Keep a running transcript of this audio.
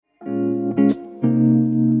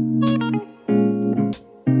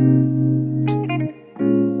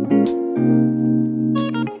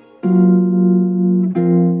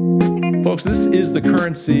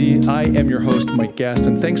Currency. I am your host, Mike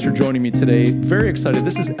Gaston. Thanks for joining me today. Very excited.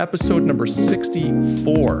 This is episode number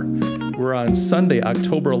 64. We're on Sunday,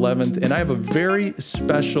 October 11th, and I have a very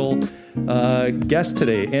special guest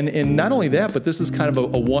today. And not only that, but this is kind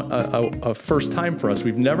of a first time for us.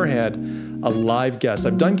 We've never had a live guest.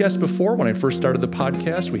 I've done guests before. When I first started the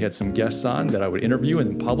podcast, we had some guests on that I would interview and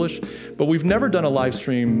then publish, but we've never done a live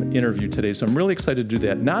stream interview today. So I'm really excited to do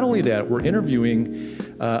that. Not only that, we're interviewing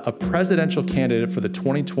a presidential candidate for the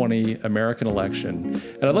 2020 American election.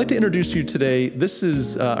 And I'd like to introduce you today. This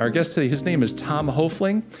is our guest today. His name is Tom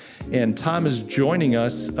Hoefling, and Tom is joining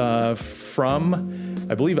us from,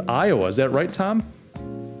 I believe, Iowa. Is that right, Tom?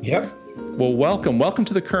 Yep. Well, welcome. Welcome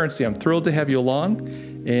to The Currency. I'm thrilled to have you along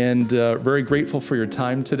and very grateful for your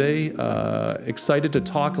time today. Excited to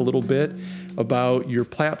talk a little bit about your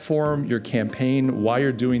platform, your campaign, why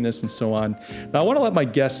you're doing this, and so on. Now, I want to let my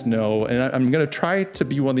guests know, and I'm going to try to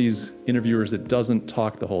be one of these interviewers that doesn't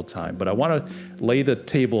talk the whole time, but I want to lay the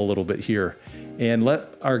table a little bit here and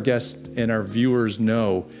let our guests and our viewers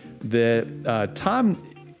know that Tom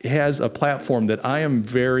has a platform that I am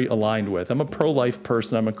very aligned with. I'm a pro-life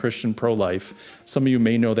person. I'm a Christian pro-life. Some of you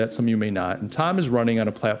may know that, some of you may not. And Tom is running on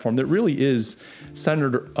a platform that really is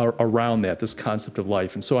centered around that, this concept of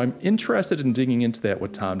life. And so I'm interested in digging into that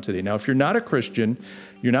with Tom today. Now, if you're not a Christian,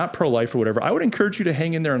 you're not pro-life or whatever, I would encourage you to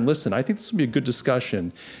hang in there and listen. I think this will be a good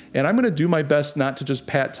discussion. And I'm going to do my best not to just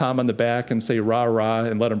pat Tom on the back and say rah, rah,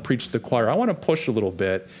 and let him preach to the choir. I want to push a little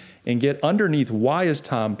bit and get underneath why is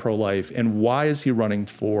Tom pro-life and why is he running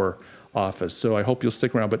for office. So I hope you'll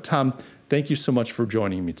stick around. But Tom, thank you so much for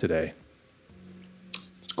joining me today.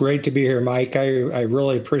 It's great to be here, Mike. I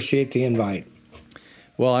really appreciate the invite.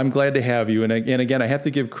 Well, I'm glad to have you. And again, I have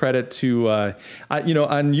to give credit to, on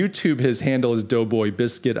YouTube, his handle is Doughboy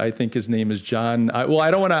Biscuit. I think his name is John.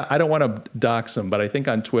 I don't want to dox him, but I think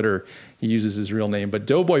on Twitter he uses his real name. But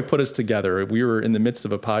Doughboy put us together. We were in the midst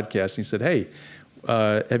of a podcast, and he said, "Hey,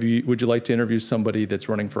 would you like to interview somebody that's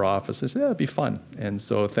running for office?" I said, "Yeah, it'd be fun." And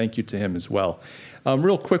so thank you to him as well.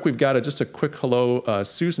 Real quick, we've got just a quick hello.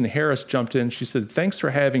 Susan Harris jumped in. She said, "Thanks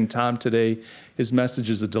for having Tom today. His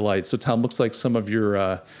message is a delight." So Tom, looks like some of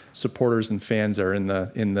your supporters and fans are in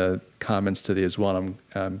the comments today as well. And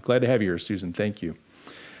I'm glad to have you here, Susan. Thank you.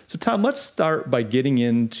 So Tom, let's start by getting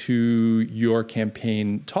into your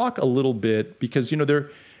campaign. Talk a little bit, because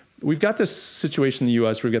we've got this situation in the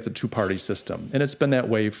U.S. where we've got the two-party system, and it's been that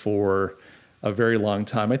way for a very long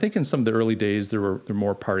time. I think in some of the early days, there were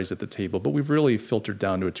more parties at the table, but we've really filtered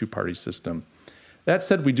down to a two-party system. That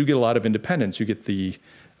said, we do get a lot of independents. You get the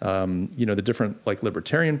different like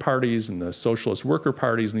libertarian parties and the socialist worker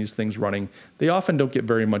parties and these things running. They often don't get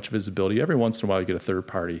very much visibility. Every once in a while, you get a third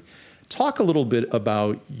party. Talk a little bit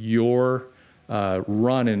about your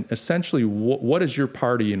run and essentially what is your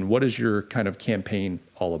party and what is your kind of campaign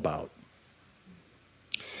all about?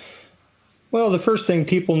 Well, the first thing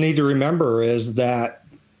people need to remember is that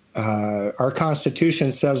our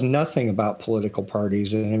Constitution says nothing about political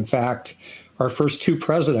parties. And in fact, our first two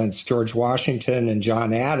presidents, George Washington and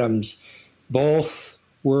John Adams, both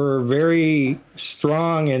were very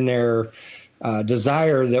strong in their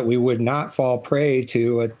desire that we would not fall prey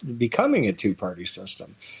to becoming a two-party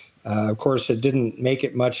system. Of course, it didn't make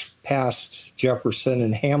it much past Jefferson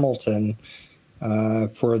and Hamilton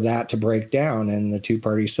for that to break down and the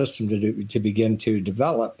two-party system to begin to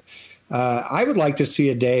develop. I would like to see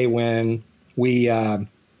a day when we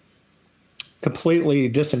completely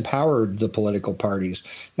disempowered the political parties.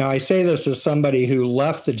 Now, I say this as somebody who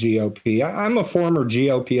left the GOP. I'm a former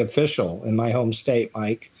GOP official in my home state,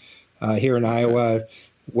 Mike, here in Iowa.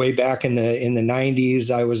 Way back in the 90s,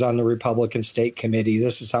 I was on the Republican State Committee.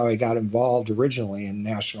 This is how I got involved originally in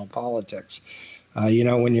national politics.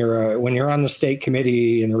 When you're on the state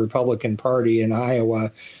committee in the Republican Party in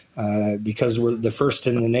Iowa, because we're the first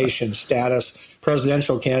in the nation status,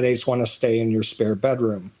 presidential candidates want to stay in your spare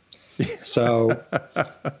bedroom. So,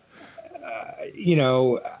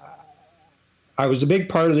 I was a big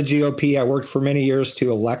part of the GOP. I worked for many years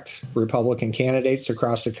to elect Republican candidates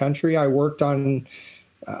across the country. I worked on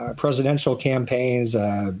presidential campaigns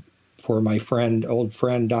for my old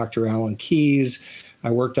friend, Dr. Alan Keyes.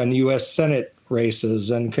 I worked on U.S. Senate races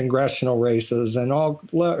and congressional races and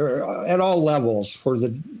at all levels for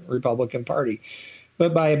the Republican Party.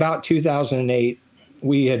 But by about 2008,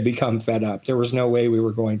 we had become fed up. There was no way we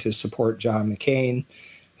were going to support John McCain,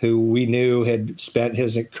 who we knew had spent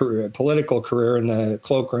his political career in the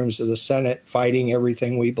cloakrooms of the Senate fighting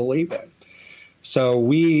everything we believe in. So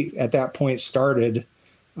we, at that point, started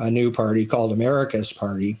a new party called America's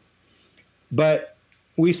Party. But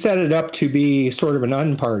we set it up to be sort of an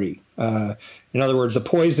unparty. In other words, a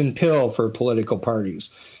poison pill for political parties.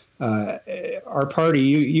 Our party,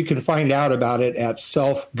 you can find out about it at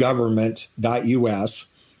selfgovernment.us.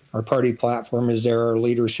 Our party platform is there, our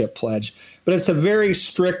leadership pledge. But it's a very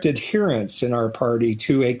strict adherence in our party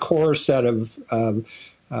to a core set of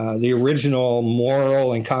the original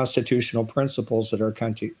moral and constitutional principles that our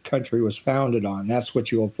country was founded on. That's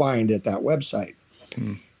what you will find at that website.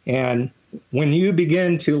 And when you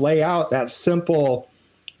begin to lay out that simple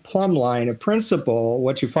plumb line of principle,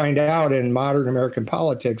 what you find out in modern American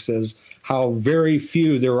politics is how very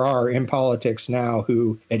few there are in politics now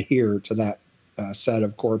who adhere to that set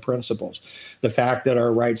of core principles. The fact that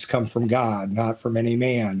our rights come from God, not from any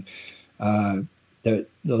man.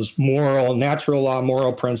 Those moral, natural law,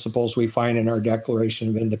 moral principles we find in our Declaration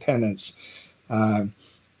of Independence.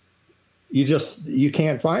 You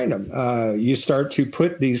can't find them. You start to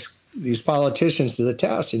put these politicians to the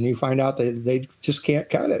test, and you find out that they just can't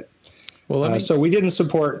cut it. Well, so we didn't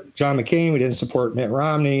support John McCain. We didn't support Mitt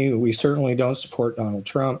Romney. We certainly don't support Donald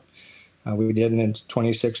Trump. We didn't in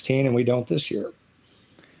 2016, and we don't this year.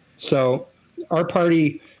 So our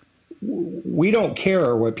party, we don't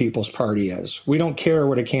care what people's party is. We don't care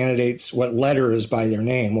what what letter is by their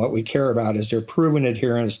name. What we care about is their proven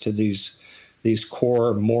adherence to these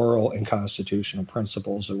core moral and constitutional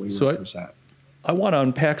principles that we represent. I want to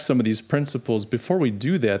unpack some of these principles. Before we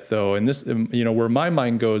do that, though, and this, where my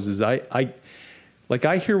mind goes is I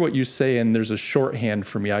hear what you say, and there's a shorthand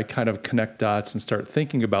for me. I kind of connect dots and start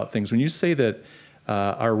thinking about things. When you say that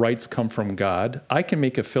our rights come from God, I can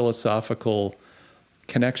make a philosophical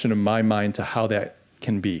connection in my mind to how that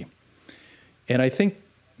can be. And I think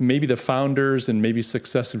maybe the founders and maybe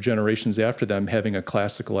successive generations after them having a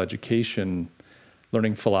classical education,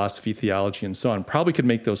 learning philosophy, theology, and so on, probably could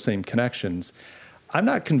make those same connections. I'm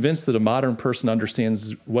not convinced that a modern person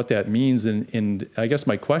understands what that means. And I guess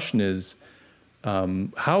my question is,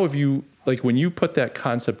 how have you, when you put that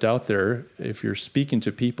concept out there, if you're speaking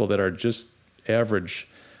to people that are just average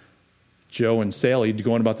Joe and Sally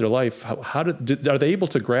going about their life, are they able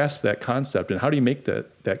to grasp that concept, and how do you make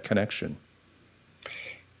that connection?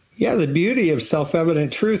 Yeah, the beauty of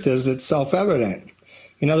self-evident truth is it's self-evident.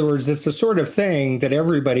 In other words, it's the sort of thing that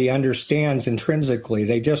everybody understands intrinsically.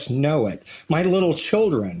 They just know it. My little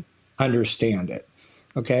children understand it,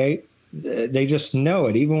 okay? They just know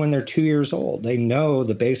it. Even when they're 2 years old, they know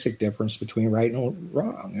the basic difference between right and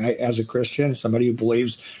wrong. As a Christian, somebody who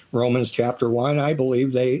believes Romans chapter 1, I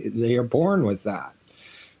believe they are born with that.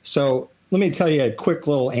 So let me tell you a quick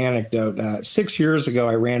little anecdote. 6 years ago,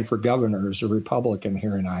 I ran for governor as a Republican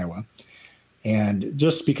here in Iowa. And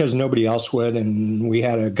just because nobody else would, and we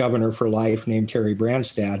had a governor for life named Terry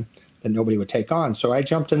Branstad that nobody would take on. So I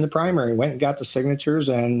jumped in the primary, went and got the signatures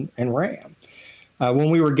and ran.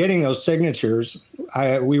 When we were getting those signatures,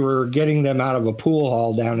 we were getting them out of a pool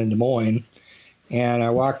hall down in Des Moines. And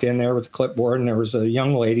I walked in there with a clipboard, and there was a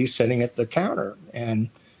young lady sitting at the counter. And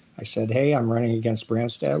I said, "Hey, I'm running against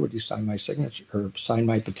Branstad. Would you sign my signature or sign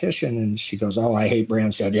my petition?" And she goes, "Oh, I hate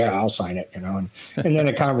Branstad. Yeah, I'll sign it." And then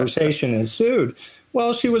a conversation ensued.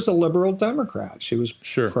 Well, she was a liberal Democrat. She was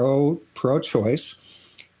pro-choice.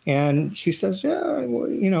 And she says, "Yeah,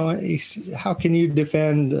 well, how can you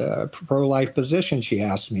defend a pro-life position?" She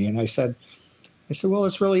asked me. And I said, "Well,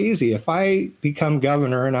 it's really easy. If I become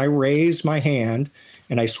governor and I raise my hand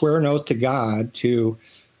and I swear an oath to God to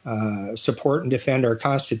support and defend our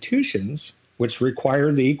constitutions, which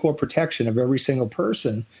require the equal protection of every single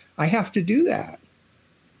person, I have to do that."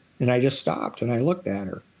 And I just stopped and I looked at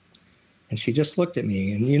her. And she just looked at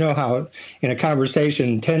me. And you know how in a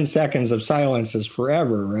conversation, 10 seconds of silence is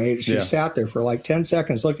forever, right? She sat there for like 10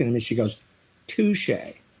 seconds looking at me. She goes, "Touche."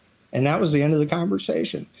 And that was the end of the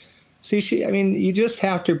conversation. See, you just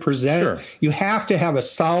have to present, you have to have a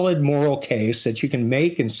solid moral case that you can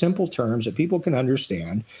make in simple terms that people can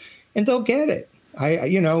understand, and they'll get it.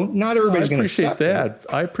 Not everybody's going to accept that.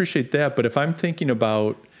 I appreciate that. But if I'm thinking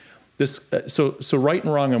about this, so right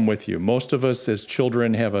and wrong, I'm with you. Most of us as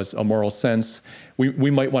children have a moral sense. We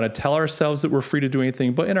might want to tell ourselves that we're free to do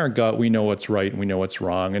anything, but in our gut, we know what's right and we know what's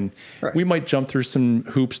wrong. And we might jump through some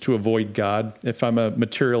hoops to avoid God. If I'm a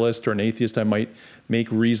materialist or an atheist, I might make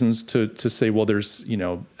reasons to say, well, there's,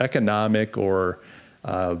 economic or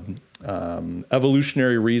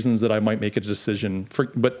evolutionary reasons that I might make a decision for,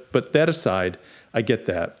 but that aside, I get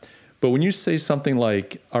that. But when you say something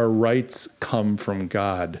like our rights come from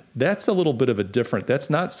God, that's a little bit of that's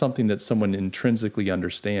not something that someone intrinsically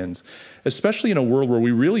understands, especially in a world where we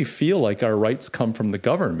really feel like our rights come from the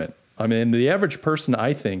government. I mean, the average person,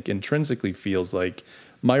 I think, intrinsically feels like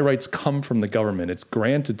my rights come from the government. It's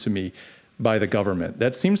granted to me. by the government.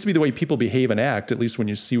 That seems to be the way people behave and act, at least when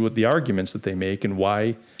you see what the arguments that they make and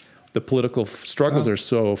why the political struggles are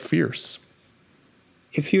so fierce.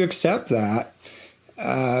 If you accept that,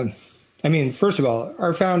 first of all,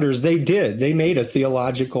 our founders, they made a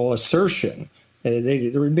theological assertion.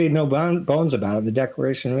 They made no bones about it, the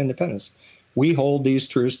Declaration of Independence. We hold these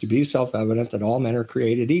truths to be self-evident that all men are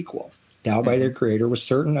created equal, endowed by their Creator with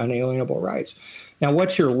certain unalienable rights. Now,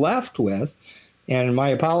 what you're left with, and my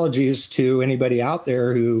apologies to anybody out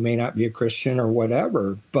there who may not be a Christian or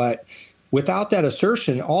whatever, but without that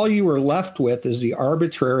assertion, all you are left with is the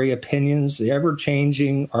arbitrary opinions, the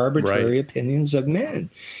ever-changing arbitrary opinions of men.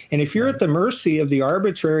 And if you're at the mercy of the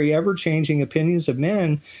arbitrary, ever-changing opinions of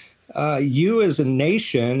men, you as a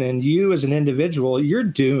nation and you as an individual, you're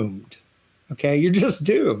doomed. Okay, you're just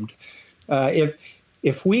doomed.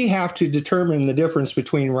 If we have to determine the difference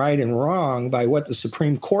between right and wrong by what the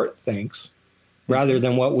Supreme Court thinks, rather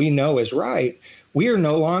than what we know is right, we are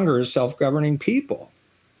no longer a self-governing people.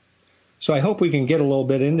 So I hope we can get a little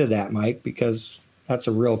bit into that, Mike, because that's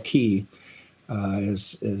a real key.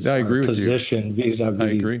 Is I agree our with position you.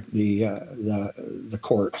 vis-a-vis the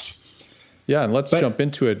courts. Yeah, and let's jump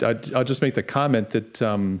into it. I'll just make the comment that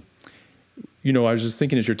I was just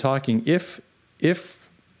thinking as you're talking, if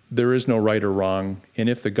there is no right or wrong, and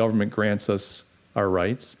if the government grants us our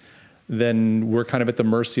rights, then we're kind of at the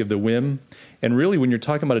mercy of the whim. And really, when you're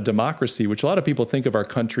talking about a democracy, which a lot of people think of our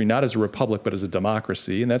country not as a republic, but as a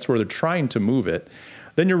democracy, and that's where they're trying to move it,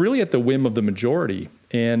 then you're really at the whim of the majority.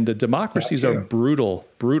 And democracies are brutal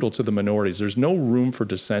to the minorities. There's no room for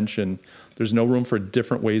dissension. There's no room for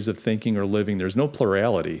different ways of thinking or living. There's no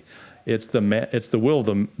plurality. It's the will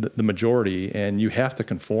of the majority, and you have to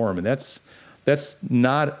conform. And that's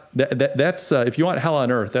if you want hell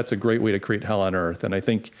on earth, that's a great way to create hell on earth. And I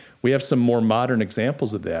think we have some more modern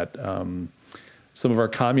examples of that. Some of our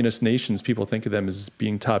communist nations, people think of them as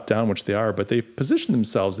being top down, which they are, but they position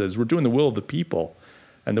themselves as we're doing the will of the people.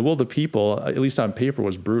 And the will of the people, at least on paper,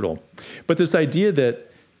 was brutal. But this idea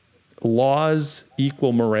that laws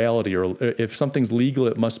equal morality, or if something's legal,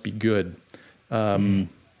 it must be good.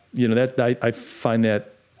 That I find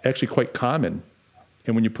that actually quite common.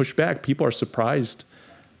 And when you push back, people are surprised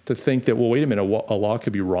to think that, well, wait a minute, a law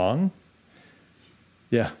could be wrong.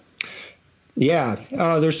 Yeah. Yeah.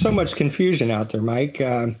 There's so much confusion out there, Mike.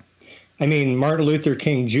 Martin Luther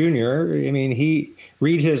King Jr.,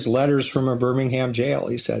 read his letters from a Birmingham jail.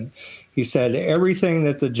 He said everything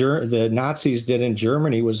that the Nazis did in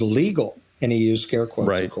Germany was legal. And he used scare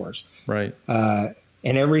quotes, of course. Right. And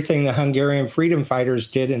everything the Hungarian freedom fighters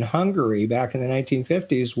did in Hungary back in the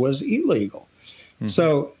 1950s was illegal. Mm-hmm.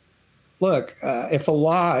 So, look, if a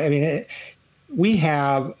law, we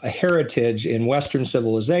have a heritage in Western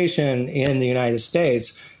civilization in the United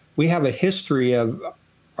States. We have a history of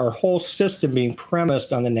our whole system being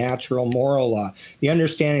premised on the natural moral law, the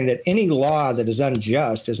understanding that any law that is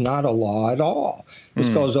unjust is not a law at all. This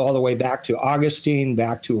goes all the way back to Augustine,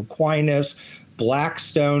 back to Aquinas,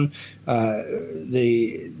 Blackstone,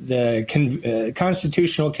 the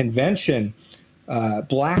Constitutional Convention.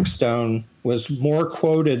 Blackstone was more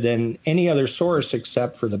quoted than any other source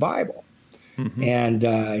except for the Bible. Mm-hmm. And,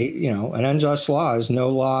 an unjust law is no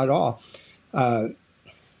law at all.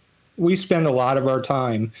 We spend a lot of our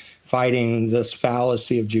time fighting this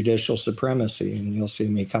fallacy of judicial supremacy, and you'll see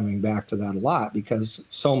me coming back to that a lot because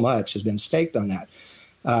so much has been staked on that.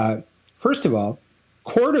 First of all,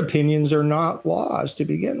 court opinions are not laws to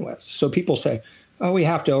begin with. So people say, oh, we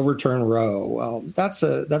have to overturn Roe. Well, that's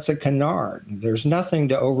a canard. There's nothing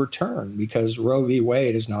to overturn because Roe v.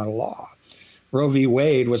 Wade is not a law. Roe v.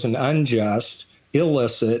 Wade was an unjust,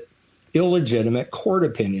 illicit, illegitimate court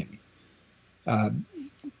opinion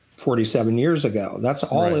 47 years ago. That's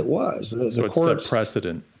all it was. So it's a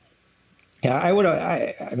precedent. Yeah,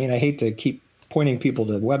 I hate to keep pointing people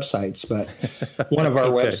to websites, but one of our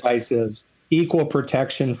websites is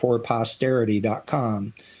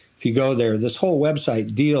equalprotectionforposterity.com. If you go there, this whole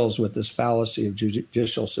website deals with this fallacy of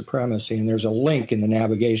judicial supremacy, and there's a link in the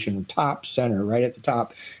navigation top center, right at the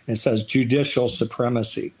top, and it says judicial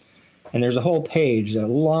supremacy. And there's a whole page, a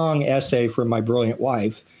long essay from my brilliant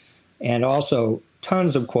wife, and also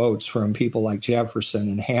tons of quotes from people like Jefferson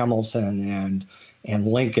and Hamilton and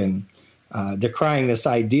Lincoln, decrying this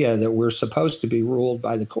idea that we're supposed to be ruled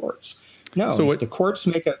by the courts. No, so if the courts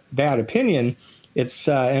make a bad opinion, it's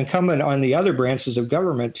incumbent on the other branches of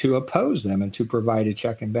government to oppose them and to provide a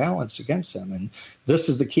check and balance against them. And this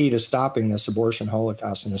is the key to stopping this abortion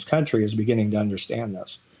holocaust in this country, is beginning to understand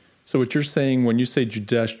this. So what you're saying when you say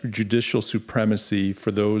judicial supremacy,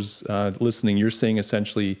 for those listening, you're saying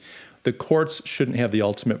essentially the courts shouldn't have the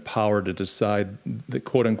ultimate power to decide the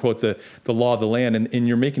quote unquote the law of the land. And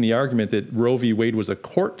you're making the argument that Roe v. Wade was a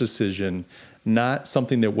court decision, not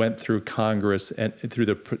something that went through Congress and through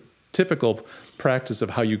the typical practice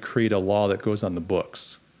of how you create a law that goes on the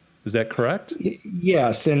books. Is that correct?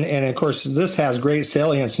 Yes. And of course, this has great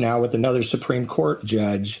salience now with another Supreme Court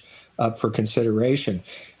judge up for consideration.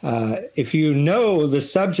 If you know the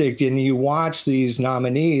subject and you watch these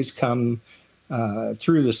nominees come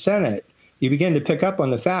through the Senate, you begin to pick up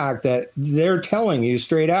on the fact that they're telling you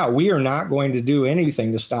straight out, we are not going to do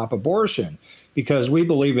anything to stop abortion because we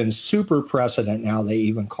believe in super precedent now, they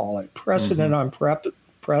even call it. Precedent on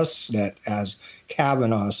precedent, as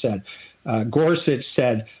Kavanaugh said. Gorsuch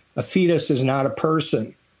said, a fetus is not a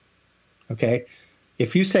person, okay?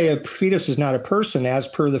 If you say a fetus is not a person, as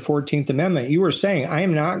per the 14th Amendment, you are saying, I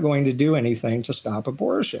am not going to do anything to stop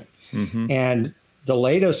abortion. And the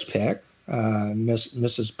latest pick,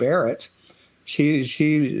 Mrs. Barrett,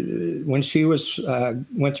 she when she was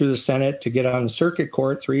went through the Senate to get on the circuit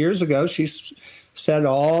court 3 years ago, she said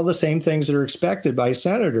all the same things that are expected by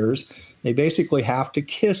senators. They basically have to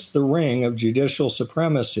kiss the ring of judicial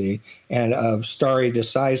supremacy and of stare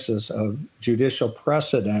decisis, of judicial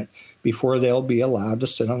precedent, before they'll be allowed to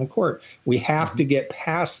sit on the court. We have to get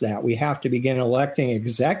past that. We have to begin electing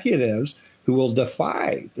executives who will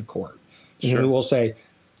defy the court, and who will say,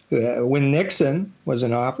 when Nixon was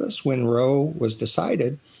in office, when Roe was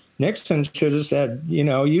decided, Nixon should have said,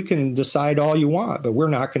 you can decide all you want, but we're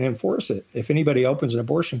not going to enforce it. If anybody opens an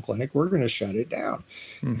abortion clinic, we're going to shut it down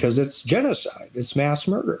because it's genocide. It's mass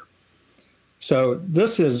murder. So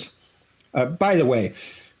this is, by the way,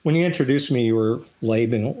 when you introduced me, you were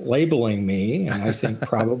labeling me, and I think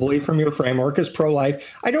probably from your framework, as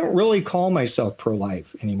pro-life. I don't really call myself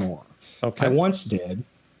pro-life anymore. Okay. I once did,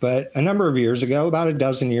 but a number of years ago, about a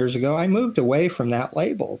dozen years ago, I moved away from that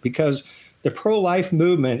label because the pro-life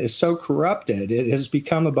movement is so corrupted. It has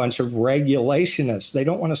become a bunch of regulationists. They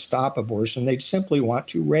don't want to stop abortion. They simply want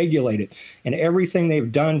to regulate it. And everything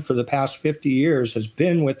they've done for the past 50 years has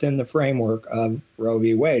been within the framework of Roe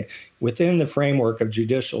v. Wade, within the framework of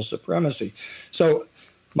judicial supremacy. So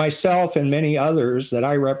myself and many others that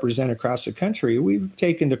I represent across the country, we've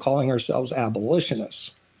taken to calling ourselves abolitionists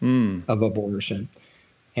of abortion.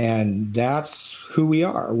 And that's who we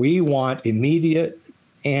are. We want immediate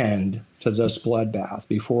end to this bloodbath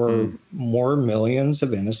before more millions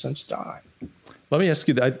of innocents die. Let me ask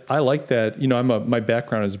you that. I like that. My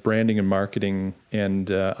background is branding and marketing,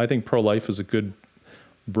 and I think pro-life is a good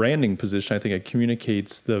branding position. I think it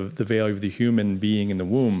communicates the value of the human being in the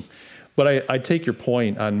womb. But I take your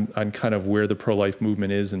point on kind of where the pro-life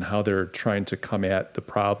movement is and how they're trying to come at the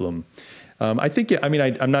problem. I'm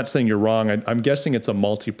not saying you're wrong. I'm guessing it's a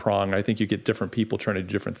multi-prong. I think you get different people trying to do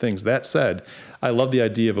different things. That said, I love the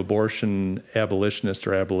idea of abortion abolitionist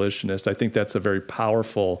or abolitionist. I think that's a very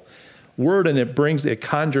powerful word, and it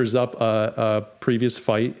conjures up a previous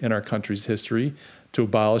fight in our country's history to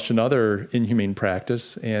abolish another inhumane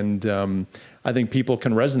practice. And I think people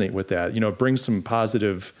can resonate with that. It brings some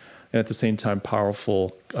positive and at the same time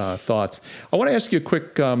powerful thoughts. I want to ask you a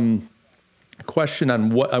quick question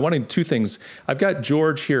on I wanted two things. I've got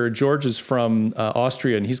George here. George is from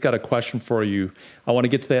Austria, and he's got a question for you. I want to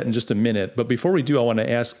get to that in just a minute. But before we do, I want to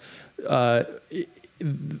ask,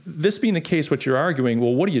 this being the case, what you're arguing,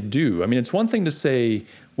 well, what do you do? I mean, it's one thing to say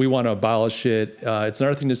we want to abolish it. It's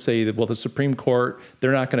another thing to say that, well, the Supreme Court,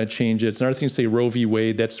 they're not going to change it. It's another thing to say Roe v.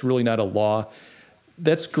 Wade, that's really not a law.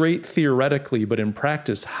 That's great theoretically, but in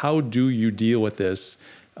practice, how do you deal with this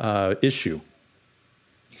issue?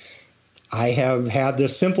 I have had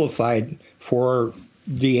this simplified for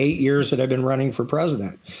the 8 years that I've been running for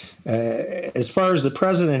president. As far as the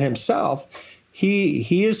president himself,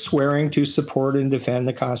 he is swearing to support and defend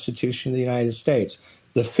the Constitution of the United States.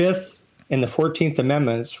 The 5th and the 14th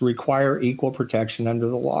Amendments require equal protection under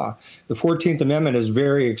the law. The 14th Amendment is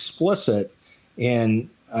very explicit in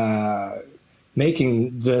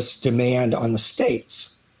making this demand on the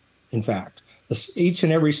states, in fact. Each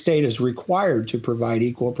and every state is required to provide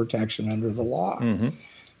equal protection under the law.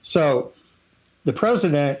 So the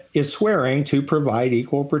president is swearing to provide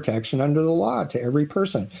equal protection under the law to every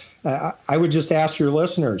person. I would just ask your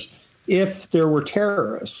listeners, if there were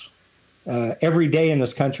terrorists every day in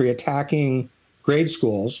this country attacking grade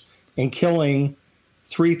schools and killing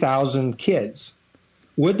 3,000 kids,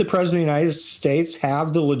 would the president of the United States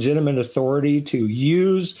have the legitimate authority to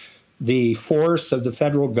use the force of the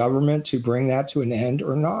federal government to bring that to an end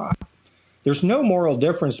or not? There's no moral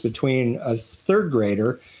difference between a third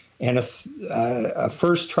grader and a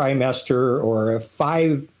first trimester or a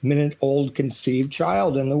 5-minute-old conceived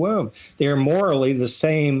child in the womb. They are morally the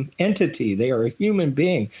same entity. They are a human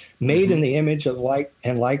being made in the image of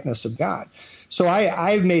and likeness of God. So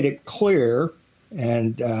I've made it clear,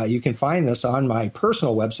 and you can find this on my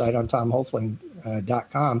personal website on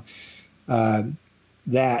tomhoefling.com,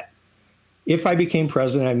 that if I became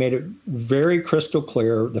president, I made it very crystal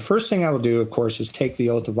clear. The first thing I will do, of course, is take the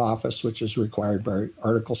oath of office, which is required by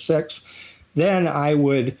Article 6. Then I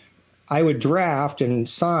would draft and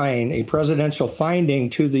sign a presidential finding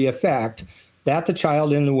to the effect that the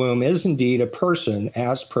child in the womb is indeed a person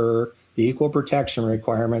as per the equal protection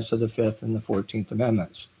requirements of the 5th and the 14th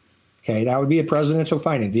Amendments. Okay, that would be a presidential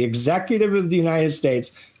finding. The executive of the United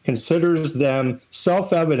States considers them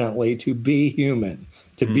self-evidently to be human,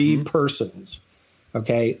 to be persons.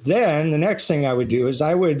 Okay, then the next thing I would do is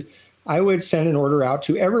I would send an order out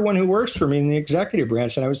to everyone who works for me in the executive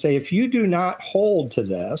branch, and I would say, if you do not hold to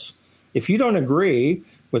this, if you don't agree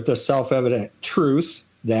with the self-evident truth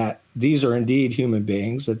that these are indeed human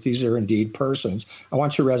beings, that these are indeed persons, I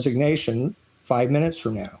want your resignation 5 minutes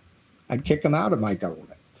from now. I'd kick them out of my government.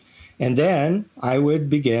 And then I would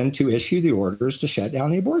begin to issue the orders to shut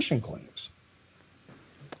down the abortion clinics.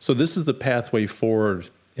 So this is the pathway forward.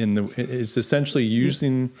 It's essentially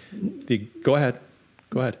using the. Go ahead.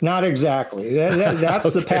 Not exactly. That's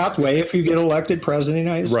okay. The pathway if you get elected president of the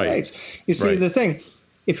United States. You see, the thing,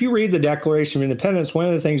 if you read the Declaration of Independence, one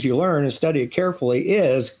of the things you learn and study it carefully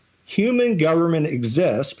is human government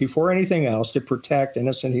exists before anything else to protect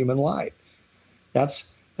innocent human life. That's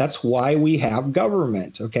why we have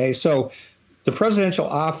government. Okay, so the presidential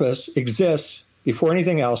office exists before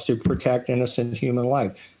anything else to protect innocent human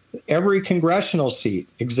life. Every congressional seat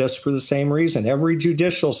exists for the same reason. Every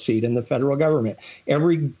judicial seat in the federal government,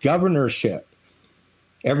 every governorship,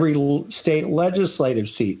 every state legislative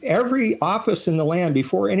seat, every office in the land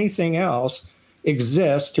before anything else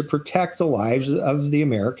exists to protect the lives of the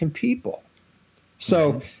American people.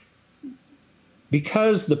 So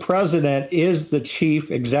because the president is the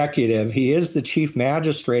chief executive, he is the chief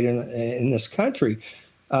magistrate in this country,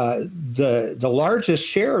 the largest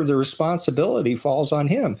share of the responsibility falls on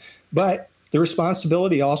him. But the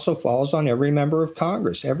responsibility also falls on every member of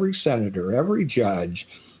Congress, every senator, every judge,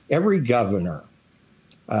 every governor.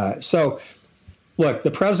 So, look,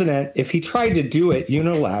 the president, if he tried to do it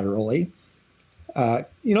unilaterally,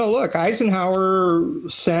 look, Eisenhower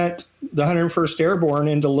sent the 101st Airborne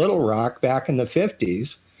into Little Rock back in the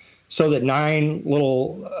 50s so that 9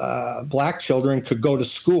 little black children could go to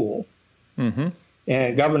school.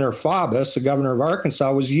 And Governor Faubus, the governor of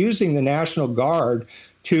Arkansas, was using the National Guard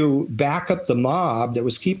to back up the mob that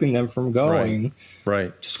was keeping them from going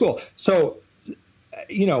to school. So,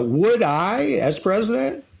 would I, as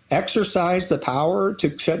president, exercise the power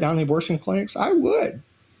to shut down the abortion clinics? I would.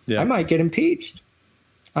 Yeah. I might get impeached.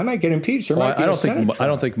 There might be a Senate trial. I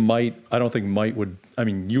don't think might would. I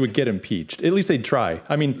mean, you would get impeached. At least they'd try.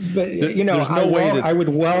 I mean, but there's no way that I would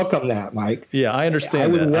welcome that, Mike. Yeah, I understand. I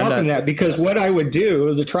would welcome that because what I would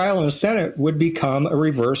do, the trial in the Senate would become a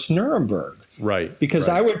reverse Nuremberg. Right. Because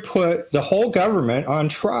I would put the whole government on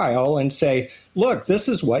trial and say, look, this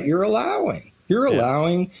is what you're allowing. You're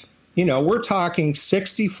allowing. We're talking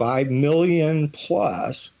 65 million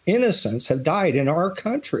plus innocents have died in our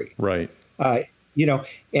country. Right.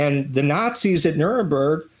 And the Nazis at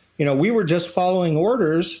Nuremberg, we were just following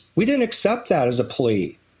orders. We didn't accept that as a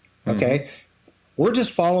plea. Okay. We're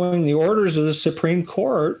just following the orders of the Supreme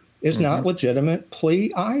Court is not legitimate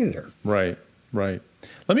plea either. Right.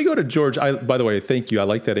 Let me go to George. By the way, thank you. I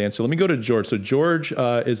like that answer. Let me go to George. So George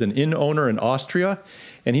is an inn owner in Austria,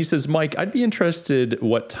 and he says, Mike, I'd be interested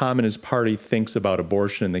what Tom and his party thinks about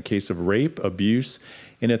abortion in the case of rape, abuse,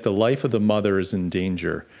 and if the life of the mother is in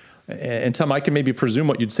danger. And Tom, I can maybe presume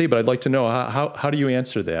what you'd say, but I'd like to know, how do you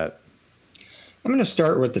answer that? I'm going to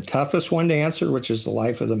start with the toughest one to answer, which is the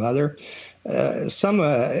life of the mother. Some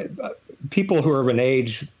people who are of an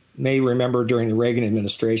age may remember during the Reagan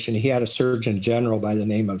administration, he had a surgeon general by the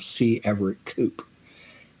name of C. Everett Koop.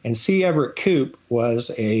 And C. Everett Koop was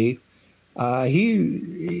he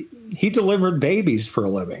delivered babies for a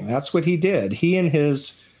living. That's what he did. He and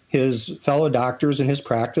his fellow doctors in his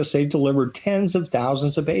practice, they delivered tens of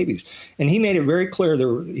thousands of babies. And he made it very clear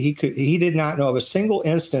that he did not know of a single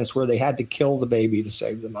instance where they had to kill the baby to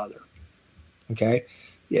save the mother. Okay?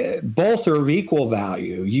 Both are of equal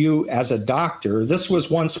value. You, as a doctor, this was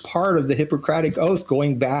once part of the Hippocratic Oath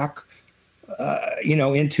going back,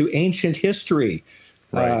 into ancient history,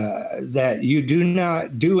 that you do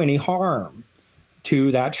not do any harm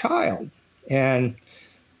to that child. And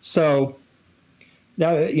so,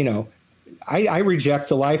 I reject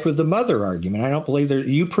the life of the mother argument. I don't believe that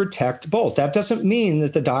you protect both. That doesn't mean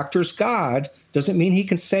that the doctor's God, doesn't mean he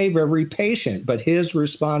can save every patient, but his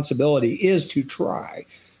responsibility is to try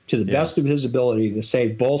to the best of his ability to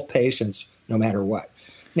save both patients no matter what.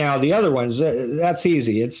 Now, the other ones, that's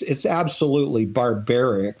easy. It's absolutely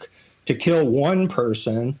barbaric to kill one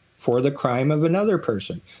person for the crime of another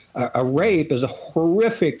person. A rape is a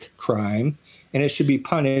horrific crime, and it should be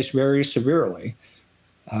punished very severely.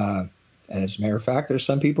 As a matter of fact, there's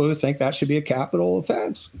some people who think that should be a capital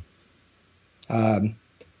offense.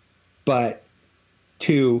 But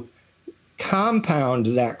to compound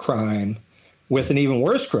that crime with an even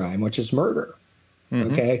worse crime, which is murder,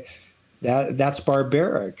 okay, that's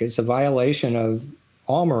barbaric. It's a violation of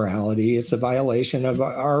all morality. It's a violation of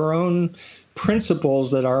our own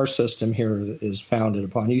principles that our system here is founded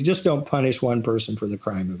upon. You just don't punish one person for the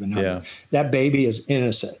crime of another. Yeah. That baby is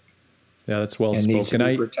innocent. Yeah, that's well and needs to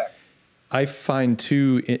spoken. be protected. I find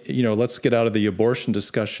too, let's get out of the abortion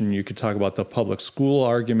discussion. You could talk about the public school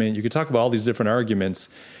argument. You could talk about all these different arguments.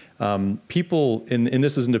 People, and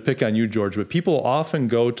this isn't to pick on you, George, but people often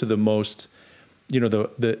go to the most,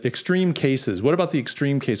 the extreme cases. What about the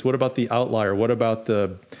extreme case? What about the outlier? What about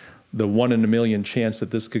the 1 in a million chance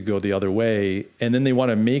that this could go the other way? And then they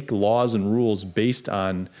want to make laws and rules based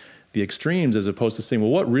on the extremes, as opposed to saying,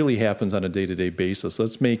 well, what really happens on a day-to-day basis?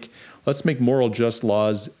 Let's make moral, just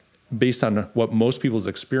laws based on what most people's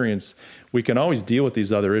experience. We can always deal with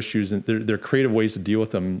these other issues, and there are creative ways to deal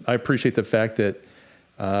with them. I appreciate the fact that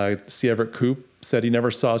C. Everett Koop said he never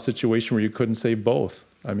saw a situation where you couldn't save both.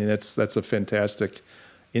 I mean, that's a fantastic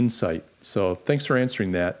insight. So thanks for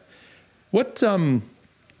answering that. What,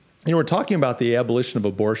 we're talking about the abolition of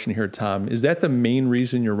abortion here, Tom. Is that the main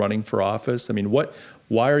reason you're running for office? I mean,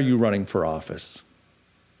 why are you running for office?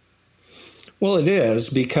 Well, it is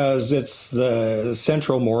because it's the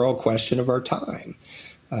central moral question of our time.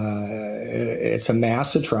 It's a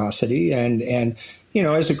mass atrocity. And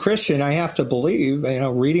as a Christian, I have to believe,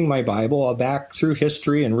 reading my Bible back through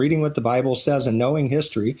history and reading what the Bible says and knowing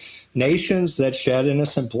history, nations that shed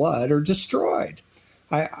innocent blood are destroyed.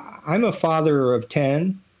 I'm a father of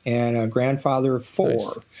 10 and a grandfather of 4.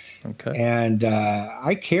 Nice. Okay. And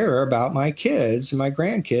I care about my kids and my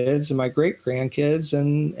grandkids and my great-grandkids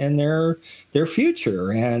and their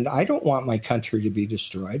future. And I don't want my country to be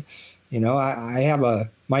destroyed. I have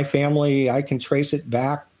my family, I can trace it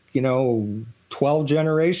back, 12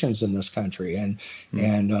 generations in this country.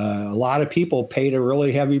 And a lot of people paid a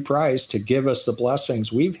really heavy price to give us the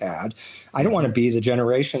blessings we've had. I don't want to be the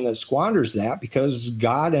generation that squanders that, because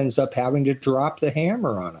God ends up having to drop the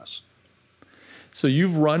hammer on us. So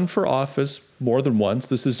you've run for office more than once.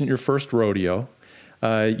 This isn't your first rodeo.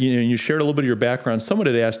 You shared a little bit of your background. Someone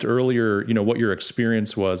had asked earlier, what your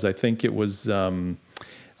experience was. I think it was, I'll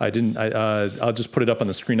just put it up on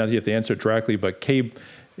the screen. Not that you have to answer it directly, but Kay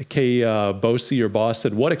Bosey, your boss,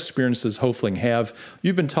 said, what experience does Hoefling have?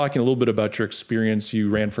 You've been talking a little bit about your experience. You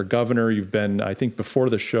ran for governor. You've been, I think before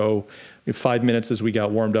the show, 5 minutes as we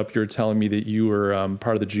got warmed up, you were telling me that you were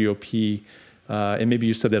part of the GOP. And maybe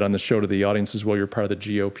you said that on the show to the audience as well. You're part of the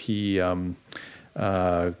GOP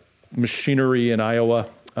machinery in Iowa.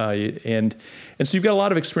 And so you've got a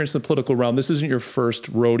lot of experience in the political realm. This isn't your first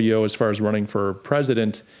rodeo as far as running for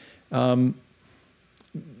president.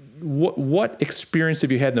 What experience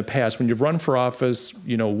have you had in the past when you've run for office?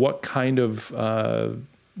 What kind of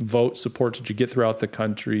vote support did you get throughout the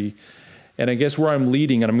country? And I guess where I'm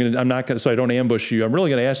leading, and I'm not going to, so I don't ambush you, I'm really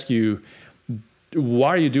going to ask you, why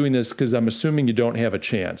are you doing this? Because I'm assuming you don't have a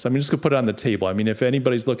chance. I'm just going to put it on the table. I mean, if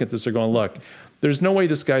anybody's looking at this, they're going, look, there's no way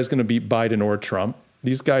this guy's going to beat Biden or Trump.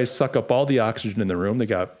 These guys suck up all the oxygen in the room. They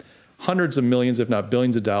got hundreds of millions, if not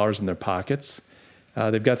billions of dollars in their pockets.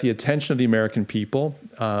 They've got the attention of the American people.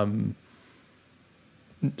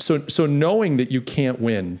 So knowing that you can't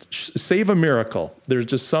win, save a miracle. There's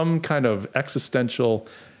just some kind of existential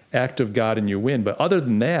act of God and you win. But other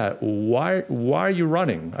than that, why are you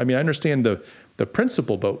running? I mean, I understand the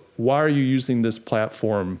principle, but why are you using this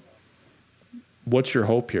platform? What's your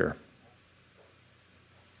hope here?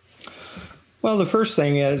 Well, the first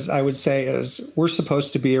thing I would say is we're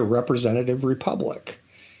supposed to be a representative republic.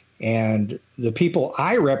 And the people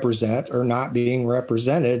I represent are not being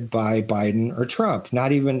represented by Biden or Trump,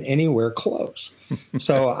 not even anywhere close.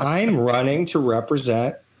 So I'm running to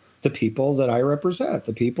represent the people that I represent,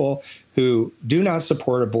 the people who do not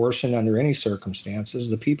support abortion under any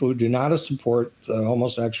circumstances, the people who do not support the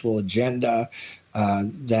homosexual agenda,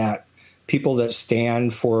 that people that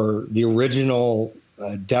stand for the original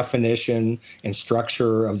definition and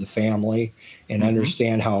structure of the family and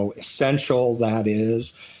understand how essential that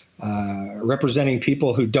is. representing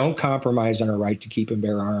people who don't compromise on our right to keep and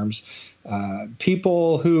bear arms,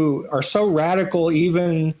 people who are so radical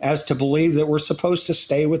even as to believe that we're supposed to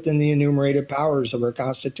stay within the enumerated powers of our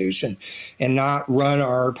Constitution and not run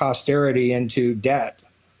our posterity into debt,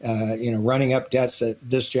 running up debts that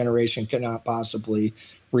this generation cannot possibly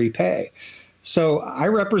repay. So I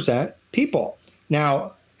represent people.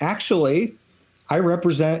 Now, actually, I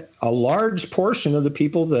represent a large portion of the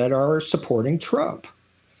people that are supporting Trump.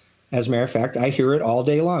 As a matter of fact, I hear it all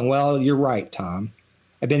day long. Well, you're right, Tom.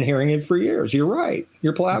 I've been hearing it for years. You're right.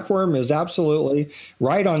 Your platform is absolutely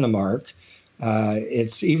right on the mark.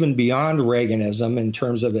 It's even beyond Reaganism in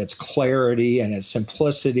terms of its clarity and its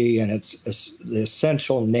simplicity and its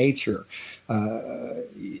essential nature.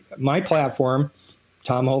 My platform,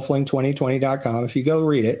 TomHoefling2020.com, if you go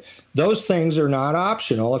read it, those things are not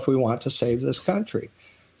optional if we want to save this country.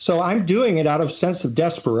 So I'm doing it out of sense of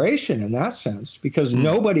desperation in that sense, because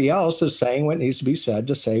nobody else is saying what needs to be said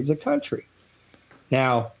to save the country.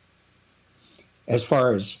 Now, as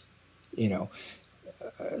far as, the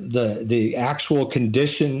actual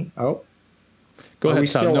condition. Oh, go ahead,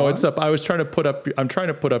 Tom. No, it's up. I'm trying to put up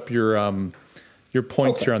your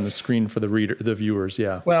points here on the screen for the viewers.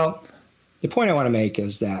 Yeah. Well, the point I want to make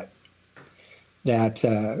is that as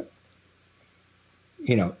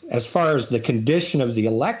far as the condition of the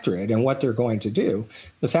electorate and what they're going to do,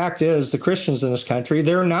 the fact is the Christians in this country,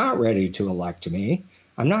 they're not ready to elect me.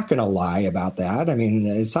 I'm not going to lie about that. I mean,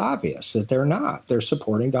 it's obvious that they're not. They're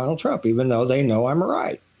supporting Donald Trump, even though they know I'm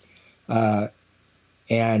right.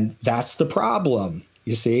 And that's the problem,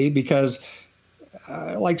 you see, because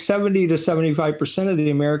like 70 to 75% of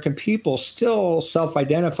the American people still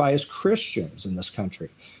self-identify as Christians in this country.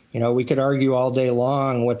 We could argue all day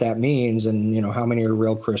long what that means and, how many are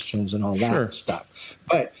real Christians and all that stuff.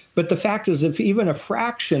 But the fact is, if even a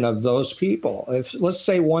fraction of those people, if let's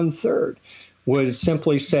say 1/3, would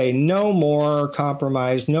simply say no more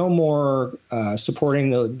compromise, no more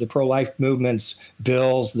supporting the pro-life movement's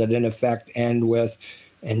bills that in effect end with,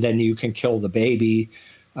 and then you can kill the baby.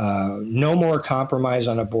 No more compromise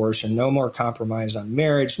on abortion, no more compromise on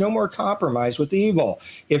marriage, no more compromise with evil.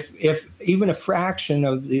 If even a fraction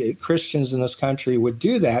of the Christians in this country would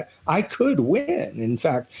do that, I could win. In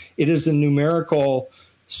fact, it is a numerical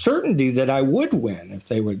certainty that I would win if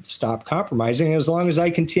they would stop compromising, as long as I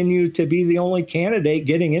continue to be the only candidate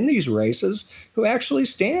getting in these races who actually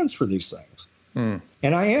stands for these things.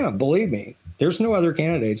 And I am, believe me. There's no other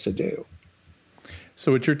candidates that do.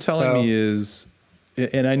 So what you're telling me is,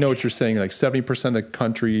 and I know what you're saying, like 70% of the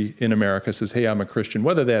country in America says, hey, I'm a Christian,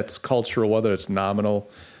 whether that's cultural, whether it's nominal,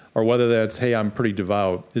 or whether that's, hey, I'm pretty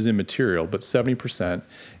devout, is immaterial, but 70%. And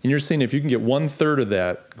you're saying if you can get 1/3 of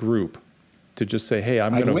that group to just say, hey,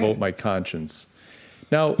 I'm going to vote my conscience.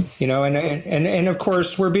 Now, and of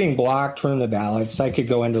course, we're being blocked from the ballots. I could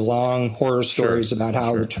go into long horror stories about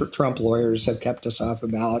how the Trump lawyers have kept us off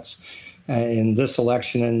of ballots in this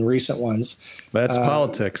election and recent ones. That's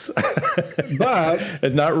politics. But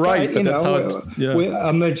it's not right, but that's how it's... Yeah.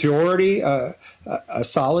 A majority, a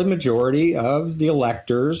solid majority of the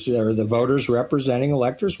electors or the voters representing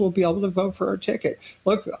electors will be able to vote for our ticket.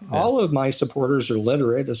 Look, all of my supporters are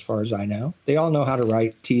literate, as far as I know. They all know how to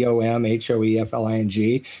write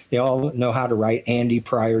TOMHOEFLING. They all know how to write Andy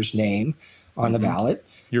Pryor's name on the ballot.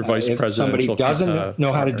 Your vice president. If somebody doesn't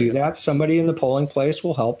know how to do that, somebody in the polling place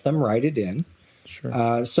will help them write it in.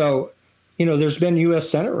 Sure. So, there's been U.S.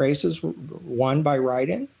 Senate races won by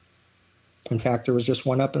write-in. In fact, there was just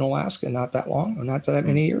one up in Alaska not that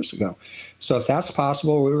many years ago. So if that's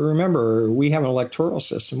possible, remember, we have an electoral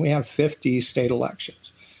system. We have 50 state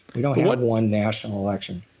elections. We don't have one national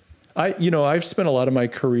election. I've spent a lot of my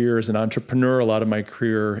career as an entrepreneur, a lot of my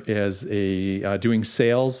career as doing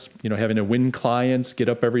sales, having to win clients, get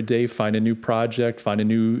up every day, find a new project, find a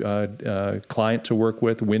new client to work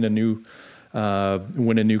with, win a new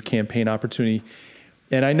campaign opportunity.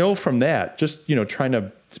 And I know from that, just, trying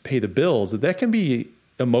to pay the bills, that can be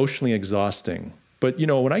emotionally exhausting. But,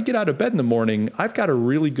 when I get out of bed in the morning, I've got a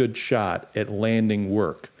really good shot at landing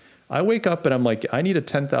work. I wake up and I'm like, I need a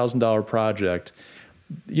 $10,000 project.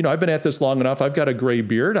 I've been at this long enough. I've got a gray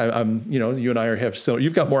beard. I'm you and I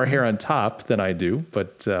you've got more hair on top than I do,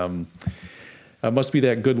 but it must be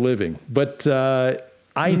that good living. But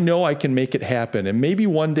I know I can make it happen. And maybe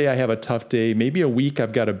one day I have a tough day. Maybe a week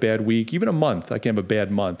I've got a bad week. Even a month, I can have a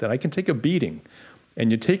bad month. And I can take a beating.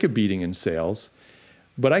 And you take a beating in sales.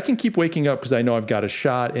 But I can keep waking up because I know I've got a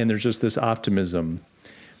shot, and there's just this optimism.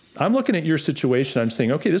 I'm looking at your situation. I'm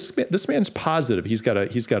saying, okay, this man's positive. He's got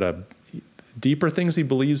a deeper things he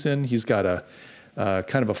believes in. He's got a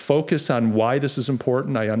kind of a focus on why this is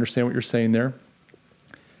important. I understand what you're saying there.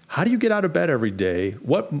 How do you get out of bed every day?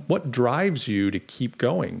 What drives you to keep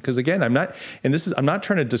going? Because again, I'm not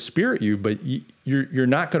trying to dispirit you, but you're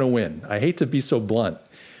not going to win. I hate to be so blunt,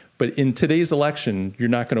 but in today's election, you're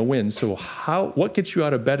not going to win. So what gets you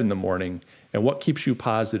out of bed in the morning, and what keeps you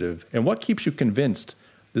positive, and what keeps you convinced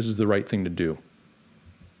this is the right thing to do?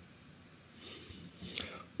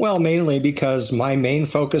 Well, mainly because my main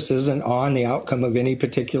focus isn't on the outcome of any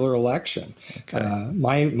particular election. Okay.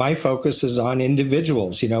 My focus is on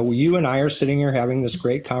individuals. You and I are sitting here having this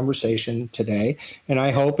great conversation today, and I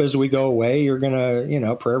hope as we go away, you're going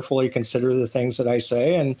to, prayerfully consider the things that I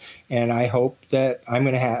say, and I hope that I'm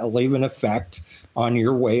going to leave an effect on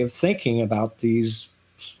your way of thinking about these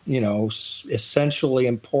essentially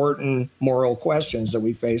important moral questions that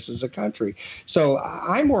we face as a country. So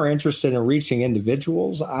I'm more interested in reaching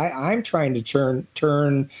individuals. I'm trying to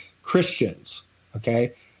turn Christians.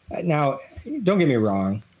 Okay. Now, don't get me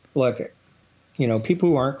wrong. Look, people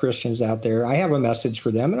who aren't Christians out there, I have a message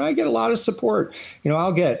for them, and I get a lot of support.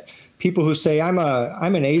 I'll get people who say I'm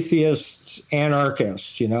an atheist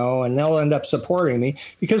anarchist, and they'll end up supporting me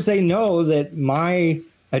because they know that my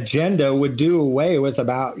agenda would do away with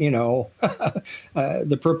about,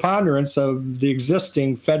 the preponderance of the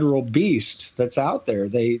existing federal beast that's out there.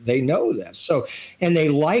 They know this. So, and they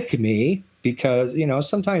like me because,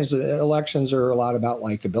 sometimes elections are a lot about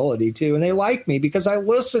likability too. And they like me because I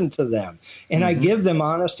listen to them and I give them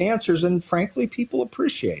honest answers. And frankly, people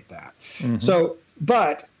appreciate that. So,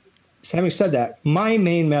 but having said that, my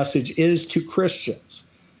main message is to Christians.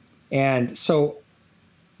 And so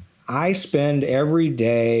I spend every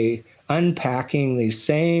day unpacking these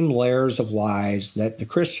same layers of lies that the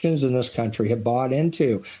Christians in this country have bought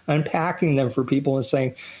into, unpacking them for people and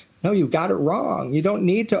saying, no, you've got it wrong. You don't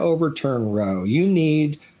need to overturn Roe. You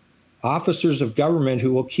need officers of government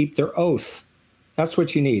who will keep their oath. That's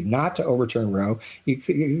what you need, not to overturn Roe.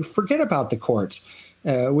 You forget about the courts.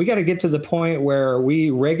 We got to get to the point where we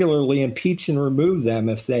regularly impeach and remove them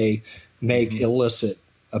if they make illicit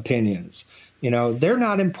opinions. They're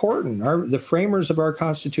not important. The framers of our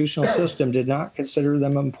constitutional system did not consider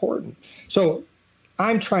them important. So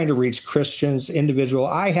I'm trying to reach Christians,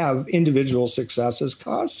 I have individual successes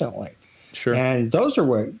constantly. Sure. And those are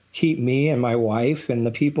what keep me and my wife and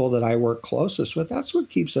the people that I work closest with. That's what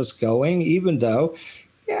keeps us going, even though,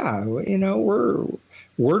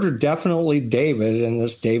 we're definitely David in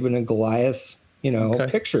this David and Goliath,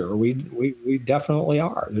 picture. We definitely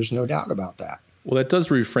are. There's no doubt about that. Well, that does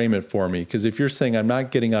reframe it for me, because if you're saying I'm not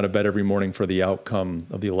getting out of bed every morning for the outcome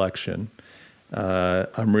of the election,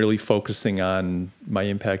 I'm really focusing on my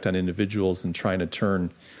impact on individuals and trying to turn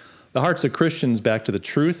the hearts of Christians back to the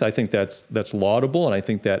truth. I think that's laudable, and I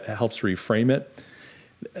think that helps reframe it.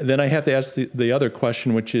 Then I have to ask the other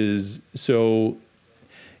question, which is,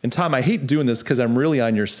 and Tom, I hate doing this because I'm really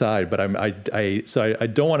on your side, but I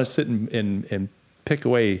don't want to sit and pick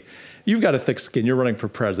away. You've got a thick skin. You're running for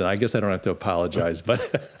president. I guess I don't have to apologize.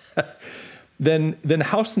 But then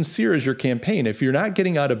how sincere is your campaign? If you're not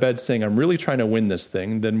getting out of bed saying, I'm really trying to win this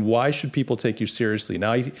thing, then why should people take you seriously?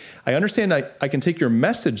 Now, I understand I can take your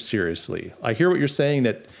message seriously. I hear what you're saying,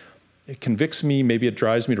 that it convicts me. Maybe it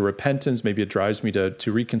drives me to repentance. Maybe it drives me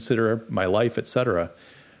to reconsider my life, et cetera.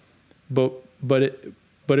 But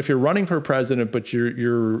if you're running for president, but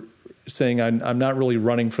you're saying I'm not really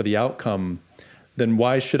running for the outcome, then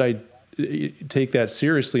why should I take that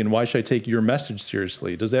seriously, and why should I take your message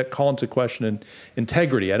seriously? Does that call into question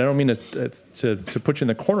integrity? I don't mean to put you in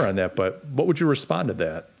the corner on that, but what would you respond to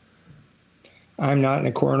that? I'm not in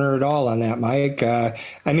a corner at all on that, Mike.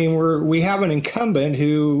 We have an incumbent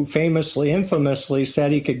who infamously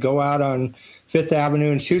said he could go out on Fifth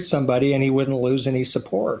Avenue and shoot somebody and he wouldn't lose any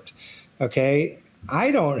support. Okay,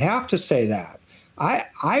 I don't have to say that.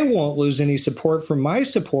 I won't lose any support from my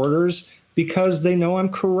supporters because they know I'm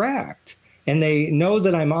correct, and they know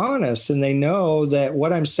that I'm honest, and they know that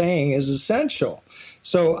what I'm saying is essential.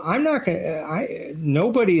 So I'm not going to,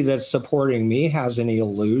 nobody that's supporting me has any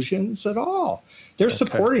illusions at all. They're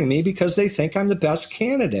supporting me because they think I'm the best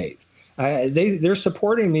candidate. They're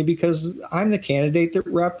supporting me because I'm the candidate that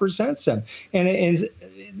represents them. And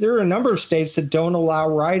there are a number of states that don't allow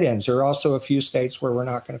write-ins. There are also a few states where we're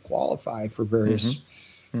not going to qualify for various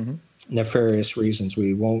nefarious reasons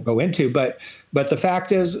we won't go into. But the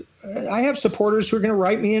fact is, I have supporters who are going to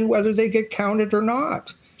write me in whether they get counted or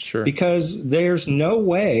not. Sure. Because there's no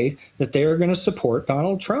way that they are going to support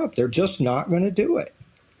Donald Trump. They're just not going to do it.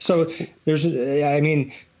 So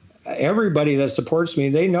everybody that supports me,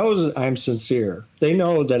 they know I'm sincere. They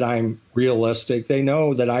know that I'm realistic. They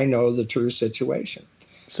know that I know the true situation.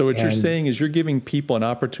 So what you're saying is you're giving people an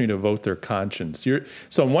opportunity to vote their conscience.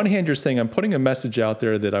 So on one hand, you're saying I'm putting a message out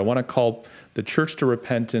there that I want to call the church to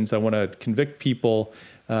repentance. I want to convict people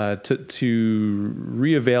to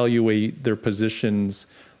reevaluate their positions,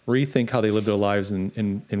 rethink how they live their lives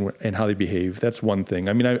and how they behave. That's one thing.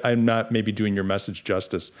 I mean, I'm not maybe doing your message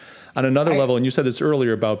justice. On another level, and you said this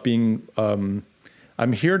earlier about being, I'm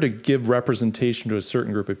here to give representation to a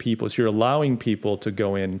certain group of people. So you're allowing people to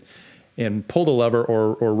go in and pull the lever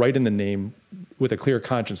or write in the name with a clear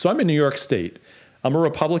conscience. So I'm in New York State. I'm a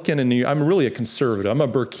Republican I'm really a conservative. I'm a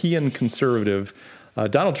Burkean conservative.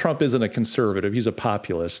 Donald Trump isn't a conservative. He's a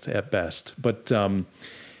populist at best. But in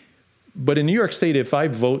New York State, if I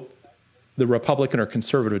vote the Republican or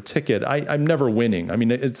conservative ticket, I'm never winning. I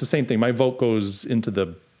mean, it's the same thing. My vote goes into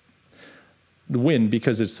the wind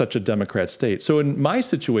because it's such a Democrat state. So in my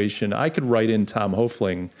situation, I could write in Tom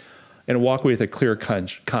Hoefling and walk away with a clear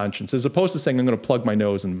conscience, as opposed to saying I'm going to plug my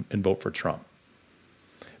nose and vote for Trump.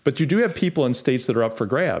 But you do have people in states that are up for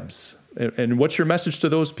grabs. And what's your message to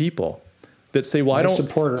those people that say, well, I don't...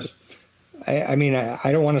 supporters. I mean,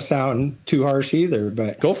 I don't want to sound too harsh either,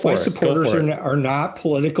 but my supporters are not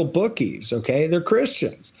political bookies, okay? They're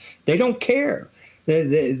Christians. They don't care.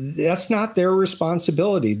 That's not their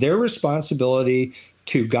responsibility. Their responsibility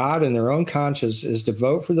to God and their own conscience is to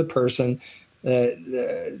vote for the person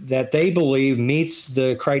that they believe meets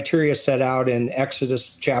the criteria set out in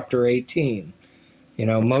Exodus chapter 18. You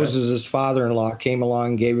know, okay. Moses' father-in-law came along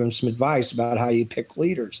and gave him some advice about how you pick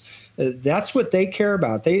leaders. That's what they care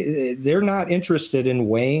about. They're not interested in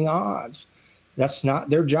weighing odds. That's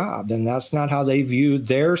not their job, and that's not how they view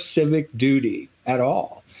their civic duty at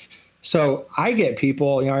all. So I get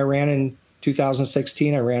people, I ran in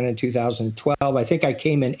 2016, I ran in 2012. I think I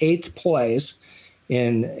came in 8th place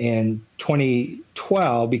in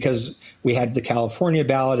 2012 because we had the California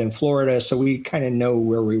ballot in Florida, so we kind of know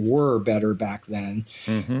where we were better back then.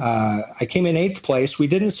 Mm-hmm. I came in 8th place. We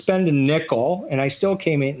didn't spend a nickel, and I still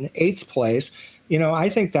came in 8th place. I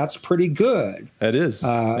think that's pretty good. It is.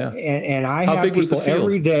 Yeah. And I have people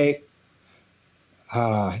every day.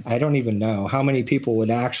 I don't even know how many people would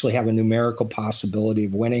actually have a numerical possibility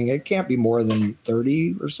of winning. It can't be more than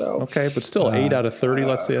 30 or so. Okay, but still 8 out of 30,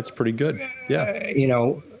 let's say that's pretty good. Yeah.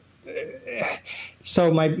 So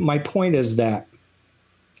my point is that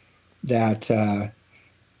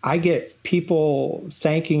I get people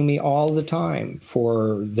thanking me all the time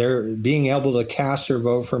for their being able to cast their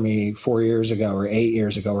vote for me 4 years ago or 8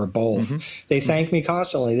 years ago or both. Mm-hmm. They thank me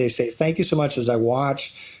constantly. They say, thank you so much as I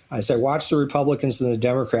watch the Republicans and the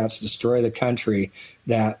Democrats destroy the country,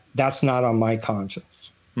 that's not on my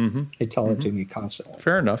conscience. Mm-hmm. They tell it to me constantly.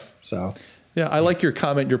 Fair enough. So, yeah, I like your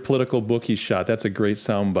comment, your political bookie shot. That's a great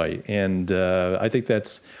soundbite. And I think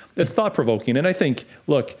that's thought-provoking. And I think,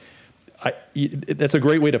 look, that's a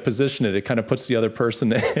great way to position it. It kind of puts the other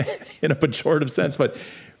person in a pejorative sense. But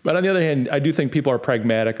on the other hand, I do think people are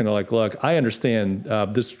pragmatic and they're like, look, I understand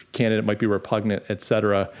this candidate might be repugnant, et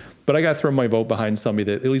cetera, but I got to throw my vote behind somebody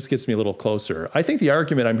that at least gets me a little closer. I think the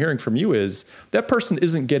argument I'm hearing from you is that person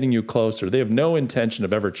isn't getting you closer. They have no intention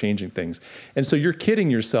of ever changing things. And so you're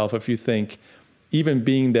kidding yourself if you think even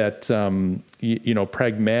being that,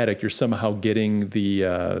 pragmatic, you're somehow getting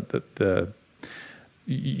your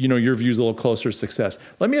views a little closer to success.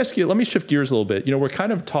 Let me shift gears a little bit. We're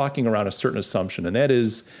kind of talking around a certain assumption, and that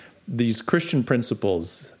is these Christian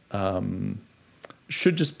principles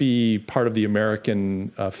should just be part of the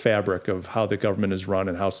American fabric of how the government is run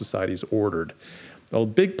and how society is ordered. A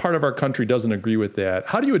big part of our country doesn't agree with that.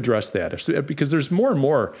 How do you address that? Because there's more and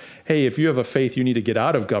more, hey, if you have a faith, you need to get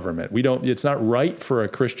out of government. It's not right for a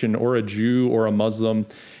Christian or a Jew or a Muslim.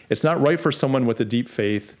 It's not right for someone with a deep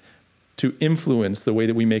faith to influence the way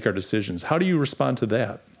that we make our decisions. How do you respond to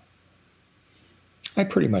that? I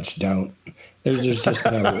pretty much don't.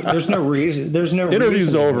 There's no reason. There's no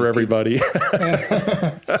interview's over, everybody.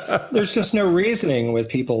 There's just no reasoning with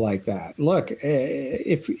people like that. Look,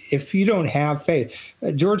 if you don't have faith,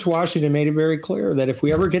 George Washington made it very clear that if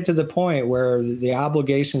we ever get to the point where the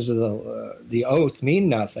obligations of the oath mean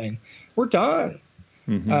nothing, we're done.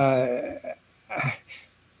 Mm-hmm.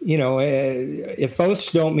 If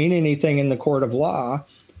oaths don't mean anything in the court of law,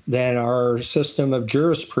 then our system of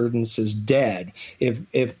jurisprudence is dead.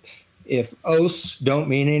 If oaths don't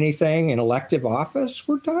mean anything in elective office,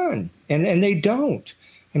 we're done. And they don't.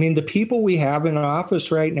 I mean, the people we have in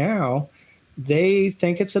office right now, they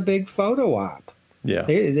think it's a big photo op. Yeah.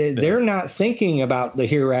 They're not thinking about the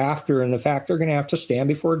hereafter and the fact they're going to have to stand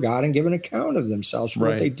before God and give an account of themselves for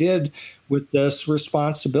what they did with this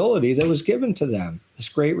responsibility that was given to them, this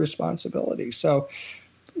great responsibility. So,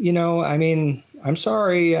 I'm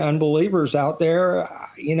sorry, unbelievers out there.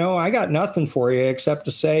 I got nothing for you except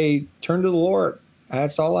to say, turn to the Lord.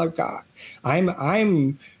 That's all I've got.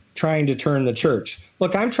 I'm trying to turn the church.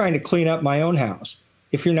 Look, I'm trying to clean up my own house.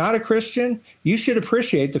 If you're not a Christian, you should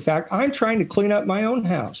appreciate the fact I'm trying to clean up my own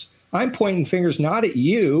house. I'm pointing fingers not at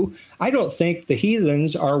you. I don't think the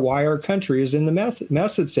heathens are why our country is in the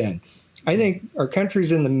mess it's in. I think our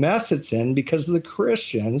country's in the mess it's in because of the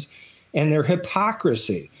Christians and their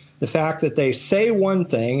hypocrisy. The fact that they say one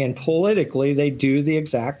thing and politically they do the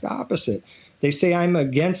exact opposite. They say, I'm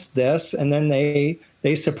against this, and then they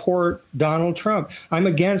support Donald Trump. I'm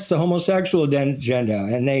against the homosexual agenda,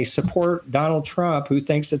 and they support Donald Trump, who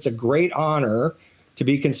thinks it's a great honor to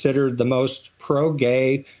be considered the most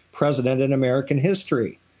pro-gay president in American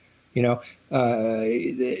history. They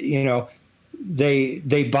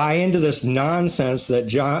buy into this nonsense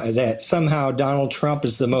that somehow Donald Trump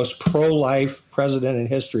is the most pro-life president in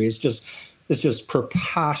history. It's just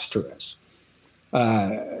preposterous.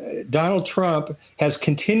 Donald Trump has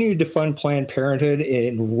continued to fund Planned Parenthood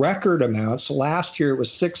in record amounts. Last year, it was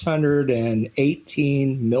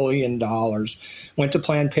 $618 million went to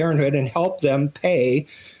Planned Parenthood and helped them pay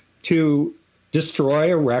to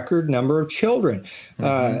destroy a record number of children.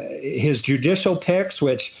 His judicial picks,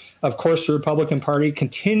 which, of course, the Republican Party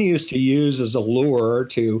continues to use as a lure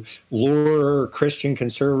to lure Christian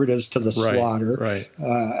conservatives to the slaughter. Right.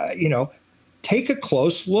 Take a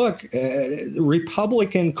close look.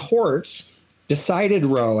 Republican courts decided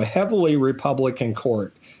Roe, a heavily Republican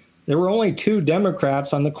court. There were only 2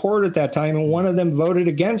 Democrats on the court at that time, and one of them voted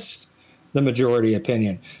against the majority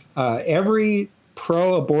opinion. Every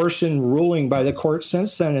pro-abortion ruling by the court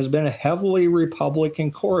since then has been a heavily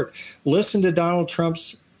Republican court. Listen to Donald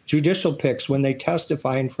Trump's judicial picks when they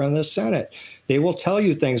testify in front of the Senate. They will tell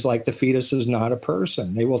you things like the fetus is not a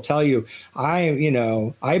person. They will tell you, I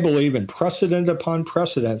believe in precedent upon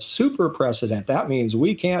precedent, super precedent. That means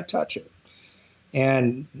we can't touch it.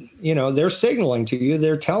 And, they're signaling to you,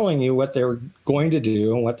 they're telling you what they're going to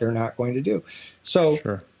do and what they're not going to do.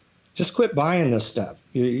 So just quit buying this stuff.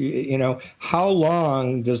 How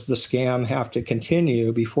long does the scam have to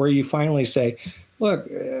continue before you finally say, look,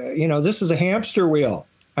 this is a hamster wheel.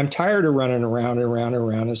 I'm tired of running around and around and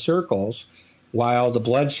around in circles while the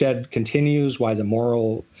bloodshed continues, while the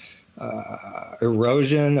moral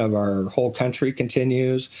erosion of our whole country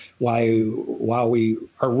continues, while we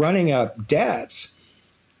are running up debts.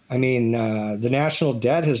 I mean, the national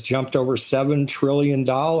debt has jumped over $7 trillion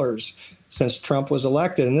since Trump was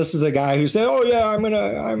elected. And this is a guy who said, oh, yeah, I'm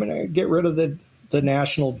gonna get rid of the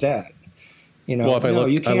national debt. Well, I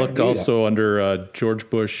looked also under George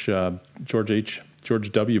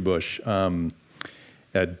W. Bush,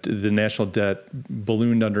 the national debt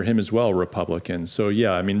ballooned under him as well, Republicans. So,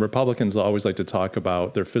 yeah, I mean, Republicans always like to talk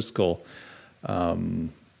about their fiscal,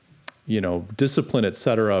 discipline, et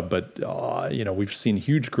cetera. But, we've seen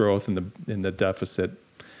huge growth in the deficit.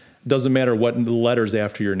 Doesn't matter what letters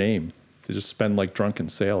after your name. They just spend like drunken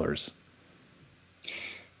sailors.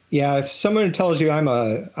 Yeah, if someone tells you I'm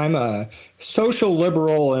a social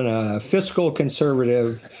liberal and a fiscal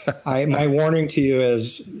conservative, my warning to you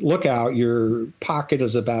is look out, your pocket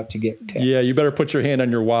is about to get picked. Yeah, you better put your hand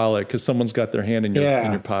on your wallet because someone's got their hand in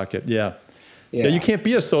your pocket. Yeah, you can't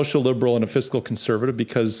be a social liberal and a fiscal conservative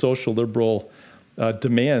because social liberal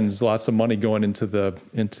demands lots of money going into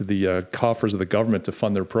the coffers of the government to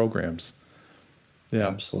fund their programs. Yeah,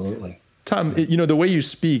 absolutely. Tom, the way you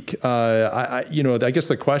speak, I guess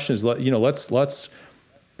the question is, let's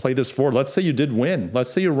play this forward. Let's say you did win.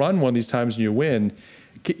 Let's say you run one of these times and you win.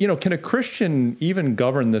 Can a Christian even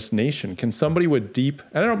govern this nation? Can somebody with deep,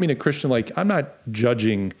 and I don't mean a Christian, like I'm not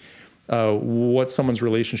judging what someone's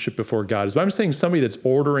relationship before God is, but I'm saying somebody that's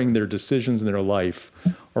ordering their decisions in their life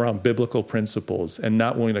around biblical principles and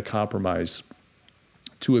not willing to compromise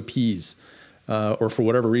to appease or for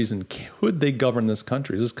whatever reason, could they govern this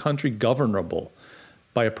country? Is this country governable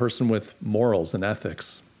by a person with morals and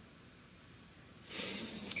ethics?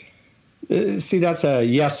 See, that's a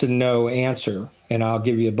yes and no answer, and I'll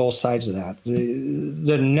give you both sides of that.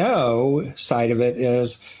 The no side of it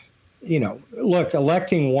is, look,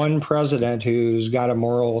 electing one president who's got a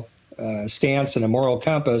moral stance and a moral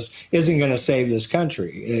compass isn't going to save this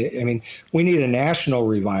country. I mean, we need a national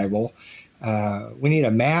revival. We need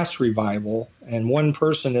a mass revival, and one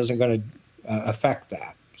person isn't going to affect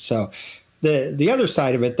that. So the other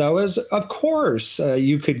side of it, though, is, of course,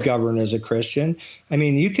 you could govern as a Christian. I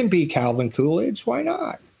mean, you can be Calvin Coolidge. Why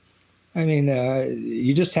not? I mean,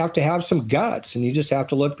 you just have to have some guts, and you just have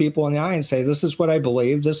to look people in the eye and say, this is what I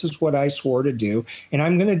believe, this is what I swore to do, and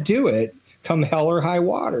I'm going to do it come hell or high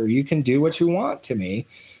water. You can do what you want to me,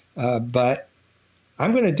 but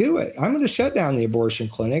I'm going to do it. I'm going to shut down the abortion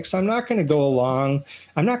clinics. I'm not going to go along.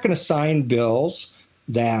 I'm not going to sign bills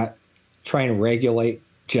that try and regulate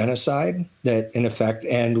genocide that in effect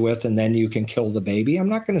end with, and then you can kill the baby. I'm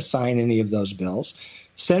not going to sign any of those bills.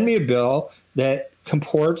 Send me a bill that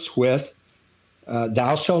comports with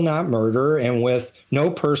thou shalt not murder and with no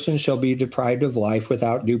person shall be deprived of life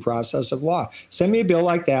without due process of law. Send me a bill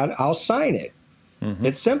like that. I'll sign it. Mm-hmm.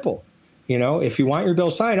 It's simple. If you want your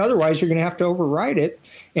bill signed, otherwise you're going to have to override it.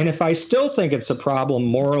 And if I still think it's a problem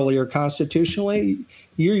morally or constitutionally,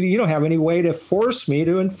 you don't have any way to force me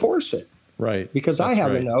to enforce it. Right. Because I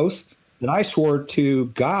have an oath that I swore to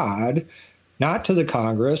God, not to the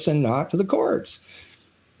Congress and not to the courts.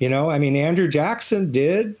 Andrew Jackson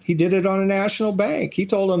did it on a national bank. He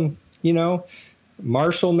told him,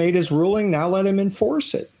 Marshall made his ruling, now let him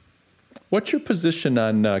enforce it. What's your position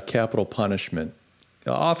on capital punishment?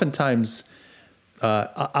 Oftentimes,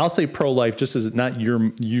 I'll say pro-life, just as not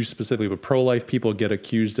you specifically, but pro-life people get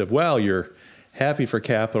accused of, well, you're happy for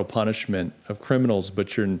capital punishment of criminals,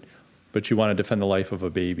 but you want to defend the life of a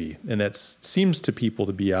baby. And that seems to people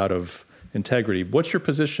to be out of integrity. What's your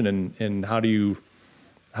position and how do you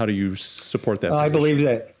support that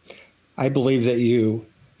position? I believe that you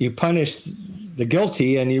punish the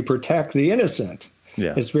guilty and you protect the innocent.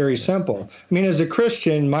 Yeah. It's very simple. As a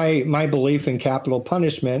Christian, my belief in capital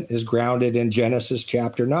punishment is grounded in Genesis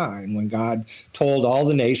chapter 9, when God told all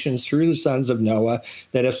the nations through the sons of Noah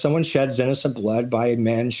that if someone sheds innocent blood, by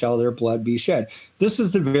men shall their blood be shed. This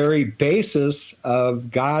is the very basis of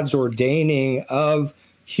God's ordaining of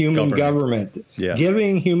human government,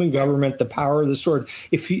 giving human government the power of the sword.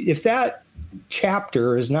 If that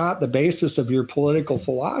chapter is not the basis of your political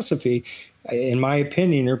philosophy, in my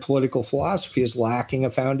opinion, your political philosophy is lacking a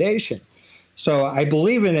foundation. So I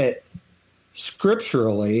believe in it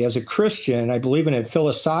scripturally as a Christian. I believe in it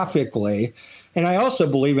philosophically. And I also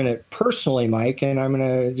believe in it personally, Mike, and I'm going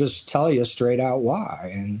to just tell you straight out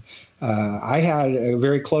why. And I had a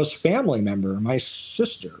very close family member, my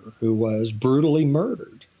sister, who was brutally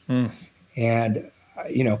murdered. And,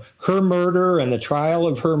 her murder and the trial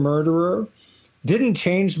of her murderer didn't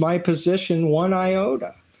change my position one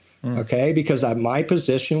iota. Okay, because my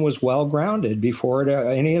position was well grounded before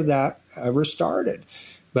any of that ever started.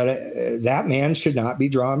 But that man should not be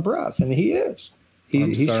drawing breath, and he is.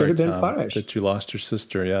 He should have been punished. That you lost your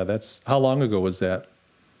sister. Yeah, how long ago was that?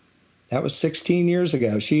 That was 16 years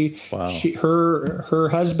ago. Her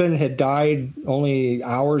husband had died only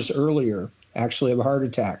hours earlier, actually, of a heart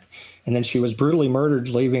attack. And then she was brutally murdered,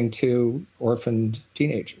 leaving 2 orphaned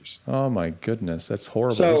teenagers. Oh, my goodness. That's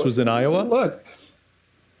horrible. So, this was in Iowa? Look,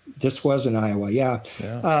 this was in Iowa, yeah.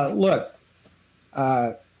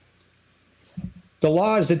 The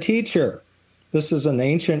law is a teacher. This is an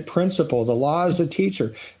ancient principle. The law is a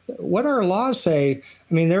teacher. What our laws say,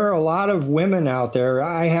 there are a lot of women out there.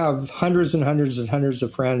 I have hundreds and hundreds and hundreds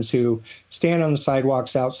of friends who stand on the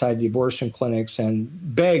sidewalks outside the abortion clinics and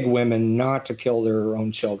beg women not to kill their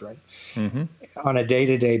own children on a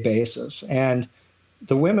day-to-day basis. And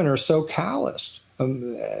the women are so calloused.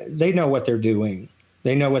 They know what they're doing.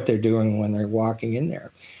 They know what they're doing when they're walking in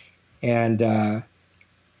there. And, and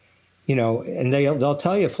they'll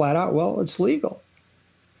tell you flat out, well, it's legal.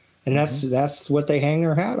 And that's what they hang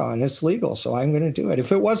their hat on. It's legal, so I'm going to do it.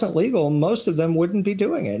 If it wasn't legal, most of them wouldn't be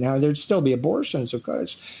doing it. Now, there'd still be abortions, of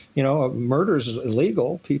course. Murder's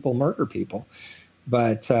illegal. People murder people.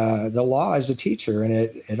 But the law is a teacher, and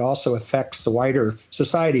it also affects the wider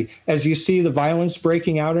society. As you see the violence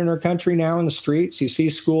breaking out in our country now in the streets, you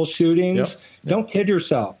see school shootings. Don't kid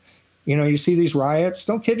yourself. You see these riots.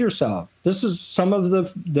 Don't kid yourself. This is some of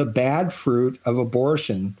the bad fruit of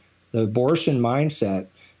abortion, the abortion mindset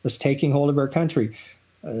that's taking hold of our country.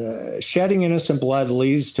 Shedding innocent blood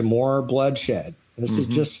leads to more bloodshed. This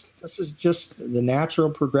is just the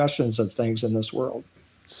natural progressions of things in this world.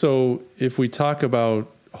 So if we talk about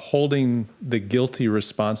holding the guilty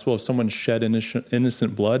responsible, if someone shed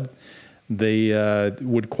innocent blood, they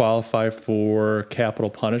would qualify for capital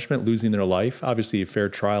punishment, losing their life, obviously a fair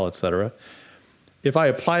trial, et cetera. If I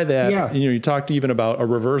apply that, you talked even about a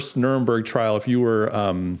reverse Nuremberg trial. If you were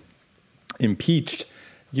impeached,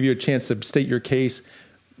 give you a chance to state your case.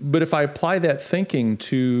 But if I apply that thinking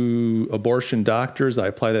to abortion doctors, I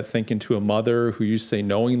apply that thinking to a mother who you say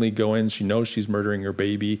knowingly go in, she knows she's murdering her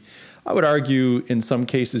baby. I would argue in some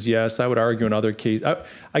cases, yes. I would argue in other cases.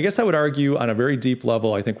 I guess I would argue on a very deep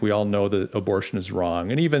level, I think we all know that abortion is wrong.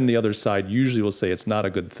 And even the other side usually will say it's not a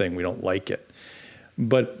good thing. We don't like it.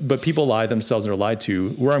 But people lie themselves and are lied to.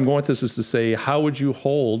 Where I'm going with this is to say, how would you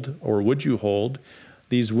hold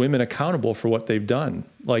these women accountable for what they've done?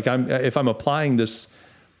 Like if I'm applying this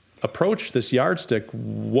approach this yardstick,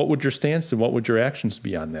 what would your stance and what would your actions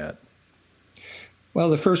be on that? Well,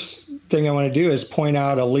 the first thing I want to do is point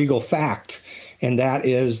out a legal fact, and that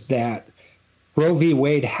is that Roe v.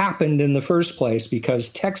 Wade happened in the first place because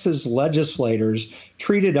Texas legislators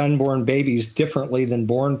treated unborn babies differently than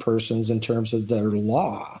born persons in terms of their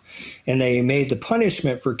law. And they made the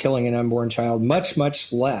punishment for killing an unborn child much,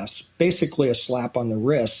 much less, basically a slap on the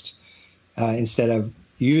wrist, instead of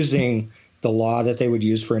using the law that they would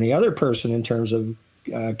use for any other person in terms of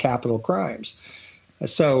capital crimes.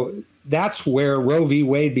 So that's where Roe v.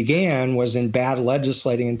 Wade began, was in bad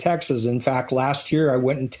legislating in Texas. In fact, last year I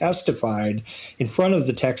went and testified in front of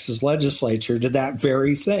the Texas legislature to that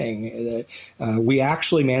very thing. We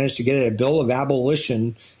actually managed to get a bill of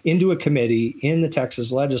abolition into a committee in the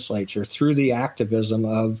Texas legislature through the activism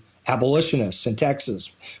of abolitionists in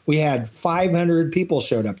Texas. We had 500 people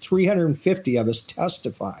showed up, 350 of us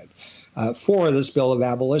testified for this bill of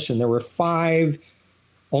abolition. There were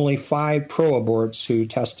only five pro-aborts who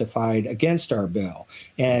testified against our bill.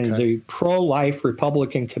 And the pro-life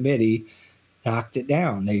Republican committee knocked it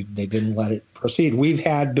down. They didn't let it proceed. We've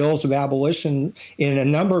had bills of abolition in a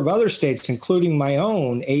number of other states, including my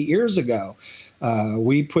own 8 years ago.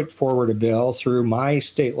 We put forward a bill through my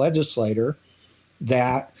state legislator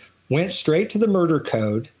that went straight to the murder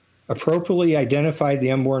code, appropriately identified the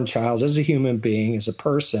unborn child as a human being, as a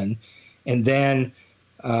person, and then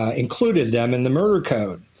included them in the murder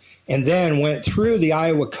code, and then went through the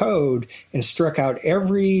Iowa code and struck out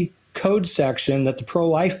every code section that the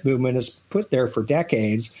pro-life movement has put there for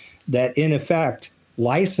decades that in effect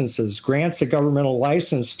grants a governmental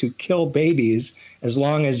license to kill babies as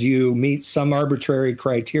long as you meet some arbitrary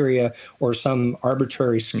criteria or some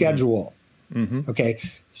arbitrary schedule. Mm-hmm. Okay,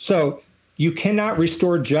 so you cannot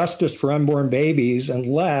restore justice for unborn babies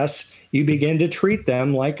unless you begin to treat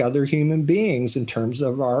them like other human beings in terms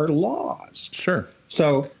of our laws. Sure.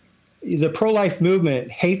 So the pro-life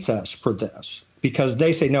movement hates us for this because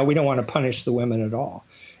they say, no, we don't want to punish the women at all.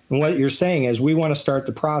 And what you're saying is we want to start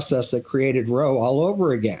the process that created Roe all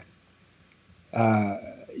over again.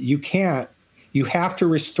 You have to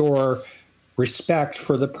restore respect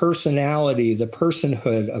for the personality, the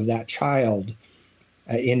personhood of that child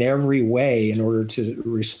in every way in order to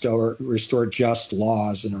restore just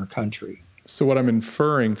laws in our country. So what I'm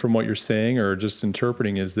inferring from what you're saying or just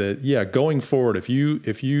interpreting is that, yeah, going forward, if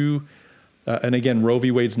you and again, Roe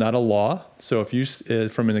v. Wade's not a law. So if you,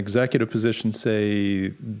 from an executive position, say,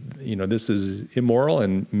 this is immoral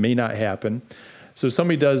and may not happen. So if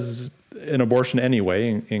somebody does an abortion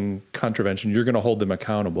anyway in contravention, you're going to hold them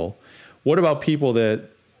accountable. What about people that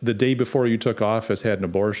the day before you took office had an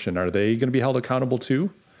abortion? Are they going to be held accountable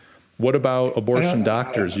too? What about abortion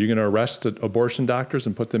doctors? Are you going to arrest abortion doctors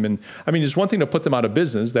and put them in? I mean, it's one thing to put them out of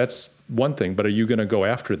business. That's one thing. But are you going to go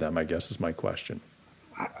after them, I guess is my question.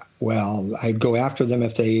 Well, I'd go after them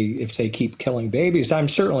if they keep killing babies. I'm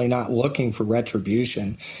certainly not looking for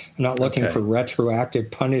retribution. I'm not looking for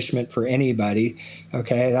retroactive punishment for anybody.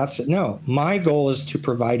 Okay, no. My goal is to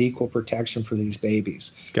provide equal protection for these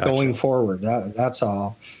babies going forward. That's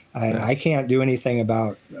all. I can't do anything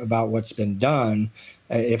about what's been done.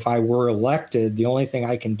 If I were elected, the only thing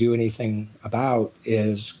I can do anything about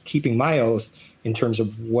is keeping my oath in terms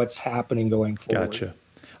of what's happening going forward. Gotcha.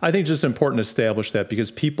 I think it's just important to establish that because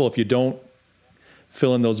people, if you don't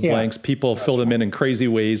fill in those blanks, people fill them in crazy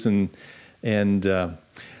ways. And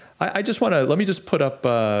I just want to, let me just put up,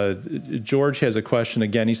 George has a question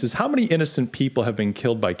again. He says, how many innocent people have been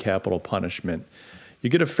killed by capital punishment? You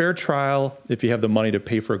get a fair trial if you have the money to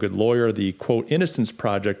pay for a good lawyer. The, quote, Innocence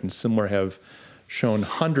Project and similar have shown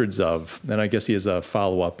hundreds of, and I guess he has a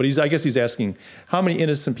follow-up. But I guess he's asking, how many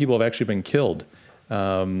innocent people have actually been killed?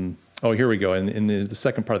 Here we go. In the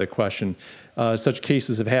second part of the question, such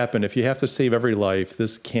cases have happened. If you have to save every life,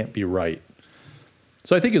 this can't be right.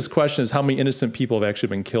 So I think his question is how many innocent people have actually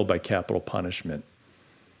been killed by capital punishment?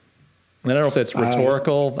 And I don't know if that's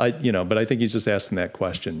rhetorical, but I think he's just asking that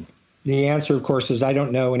question. The answer, of course, is I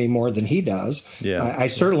don't know any more than he does. Yeah. I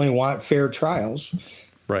certainly want fair trials.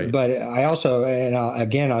 Right. But I also,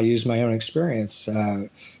 I'll use my own experience.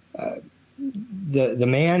 The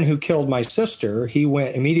man who killed my sister, he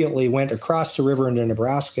immediately went across the river into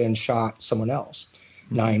Nebraska and shot someone else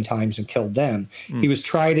 9 times and killed them. He was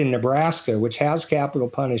tried in Nebraska, which has capital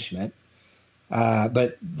punishment,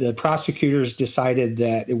 but the prosecutors decided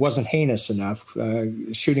that it wasn't heinous enough.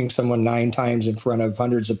 Shooting someone 9 times in front of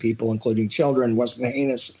hundreds of people, including children, wasn't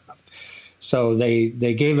heinous enough. So they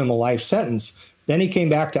gave him a life sentence. Then he came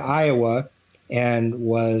back to Iowa and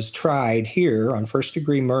was tried here on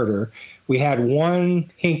first-degree murder. We had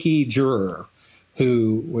one hinky juror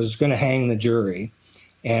who was going to hang the jury,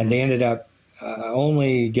 and they ended up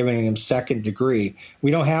only giving him second degree.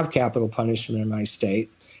 We don't have capital punishment in my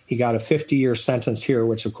state. He got a 50-year sentence here,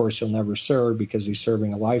 which of course he'll never serve because he's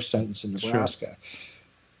serving a life sentence in Nebraska. Sure.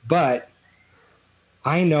 But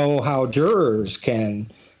I know how jurors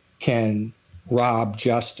can rob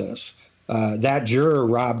justice. That juror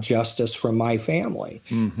robbed justice from my family.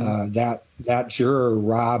 Mm-hmm. That juror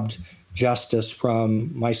robbed justice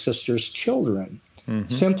from my sister's children,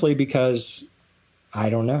 simply because I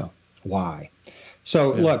don't know why.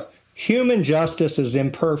 So look, human justice is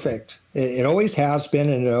imperfect. It always has been,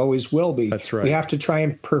 and it always will be. That's right. We have to try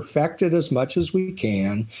and perfect it as much as we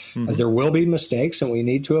can. There will be mistakes, and we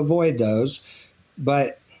need to avoid those.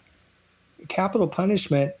 But capital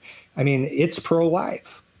punishment, I mean, it's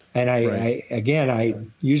pro-life. And I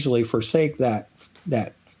usually forsake that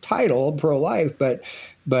title, pro-life, but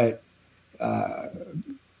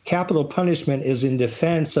capital punishment is in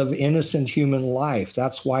defense of innocent human life.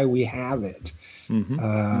 That's why we have it.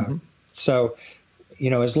 So,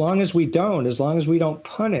 as long as we don't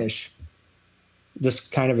punish this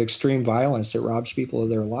kind of extreme violence that robs people of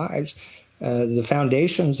their lives, the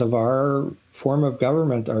foundations of our form of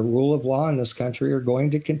government, our rule of law in this country, are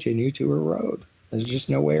going to continue to erode. There's just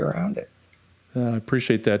no way around it. I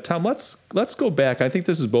appreciate that. Tom, let's go back. I think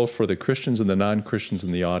this is both for the Christians and the non-Christians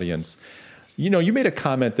in the audience. You made a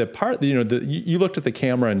comment that you looked at the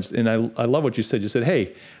camera and I love what you said. You said,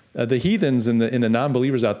 hey, the heathens and the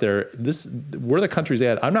non-believers out there, where the country's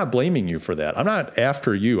at, I'm not blaming you for that. I'm not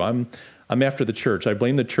after you. I'm after the church. I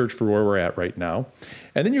blame the church for where we're at right now.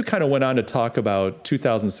 And then you kind of went on to talk about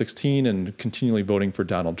 2016 and continually voting for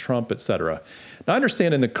Donald Trump, et cetera. Now, I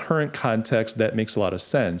understand in the current context that makes a lot of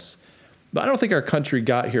sense, but I don't think our country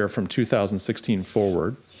got here from 2016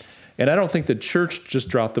 forward. And I don't think the church just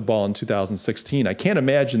dropped the ball in 2016. I can't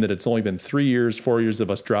imagine that it's only been 3 years, 4 years of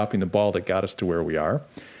us dropping the ball that got us to where we are.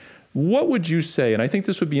 What would you say, and I think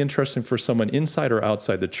this would be interesting for someone inside or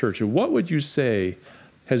outside the church, what would you say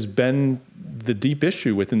has been the deep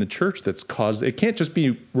issue within the church that's caused, it can't just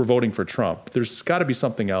be we're voting for Trump. There's got to be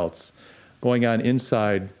something else going on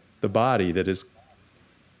inside the body that is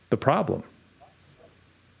the problem.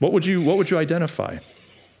 What would you identify?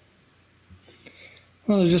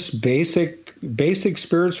 Well, just basic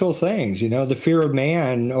spiritual things. The fear of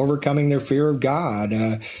man overcoming their fear of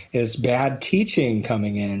God, is bad teaching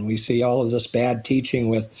coming in. We see all of this bad teaching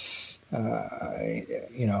with,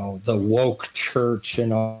 the woke church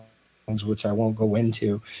and all things, which I won't go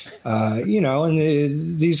into.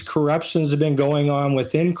 And these corruptions have been going on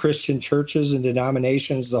within Christian churches and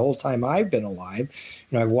denominations the whole time I've been alive.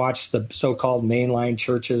 I've watched the so-called mainline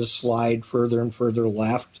churches slide further and further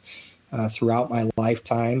left throughout my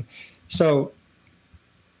lifetime. So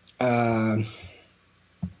you're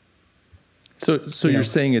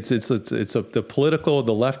saying it's the political,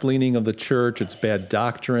 the left leaning of the church. It's bad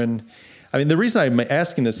doctrine. I mean, the reason I'm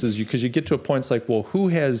asking this is because you get to a point, it's like, well, who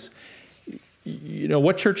has,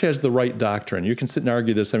 what church has the right doctrine? You can sit and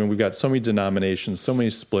argue this. I mean, we've got so many denominations, so many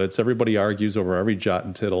splits. Everybody argues over every jot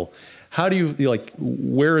and tittle. How do you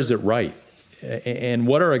where is it right? And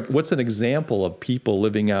what's an example of people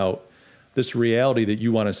living out this reality that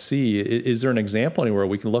you want to see? Is there an example anywhere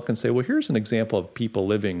we can look and say, well, here's an example of people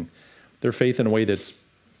living their faith in a way that's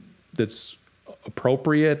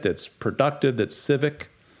appropriate, that's productive, that's civic?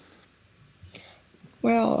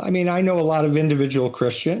 Well, I mean, I know a lot of individual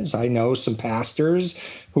Christians. I know some pastors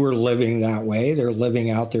who are living that way. They're living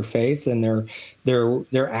out their faith, and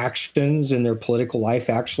their actions and their political life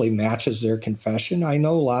actually matches their confession. I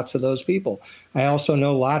know lots of those people. I also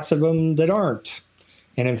know lots of them that aren't.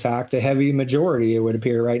 And in fact, a heavy majority, it would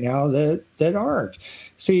appear right now, that aren't.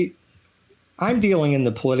 See, I'm dealing in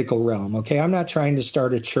the political realm, okay? I'm not trying to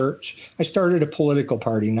start a church. I started a political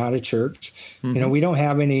party, not a church. Mm-hmm. We don't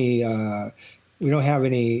have any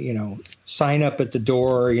sign up at the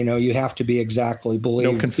door, you have to be exactly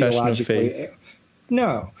believed. No confession of faith.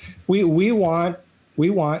 No. We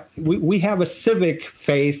have a civic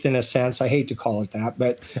faith in a sense. I hate to call it that,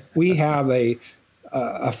 but we have a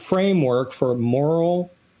framework for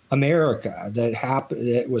moral America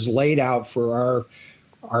that was laid out for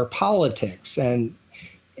our politics, and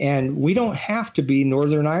we don't have to be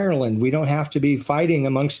Northern Ireland. We don't have to be fighting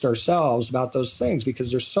amongst ourselves about those things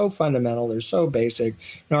because they're so fundamental. They're so basic.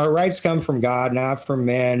 Our rights come from God, not from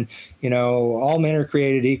men. All men are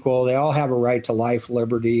created equal. They all have a right to life,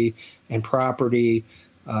 liberty, and property.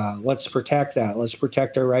 Let's protect that. Let's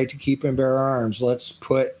protect our right to keep and bear arms. Let's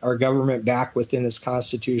put our government back within its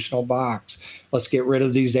constitutional box. Let's get rid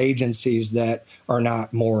of these agencies that are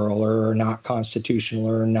not moral or are not constitutional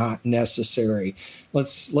or are not necessary.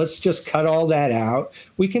 Let's just cut all that out.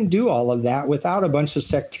 We can do all of that without a bunch of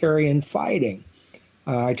sectarian fighting.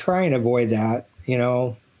 I try and avoid that.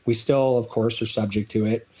 We still, of course, are subject to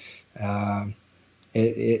it.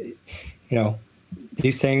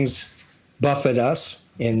 These things buffet us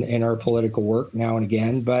in our political work now and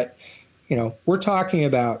again, but we're talking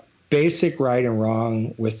about basic right and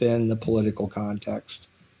wrong within the political context.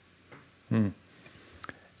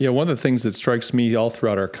 Yeah, one of the things that strikes me all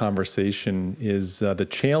throughout our conversation is the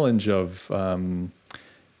challenge of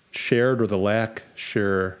shared or the lack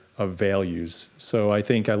share of values. So I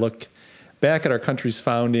think I look back at our country's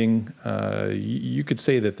founding, you could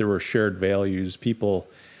say that there were shared values. People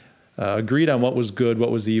agreed on what was good, what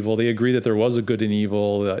was evil. They agreed that there was a good and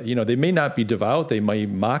evil. They may not be devout, they might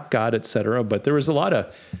mock God, etc. But there was a lot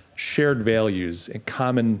of shared values and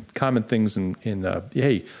common things in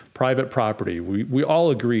hey, private property. We all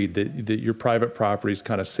agreed that your private property is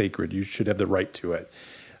kind of sacred. You should have the right to it.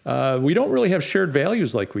 We don't really have shared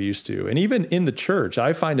values like we used to. And even in the church,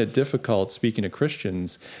 I find it difficult speaking to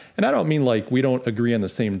Christians. And I don't mean like we don't agree on the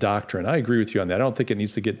same doctrine. I agree with you on that. I don't think it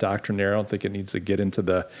needs to get doctrinaire. I don't think it needs to get into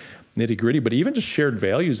the nitty gritty, but even just shared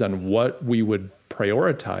values on what we would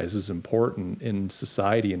prioritize is important in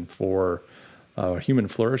society and for human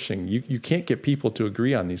flourishing. You can't get people to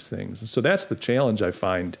agree on these things. And so that's the challenge I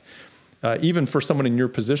find, even for someone in your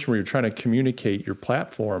position where you're trying to communicate your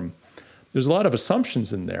platform. There's a lot of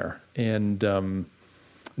assumptions in there. And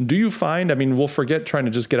do you find, we'll forget trying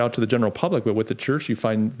to just get out to the general public, but with the church, you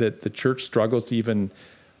find that the church struggles to even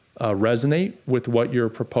resonate with what you're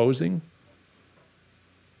proposing?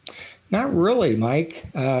 Not really,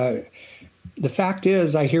 Mike. The fact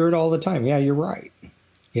is, I hear it all the time. Yeah, you're right.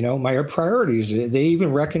 My priorities, they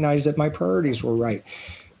even recognize that my priorities were right.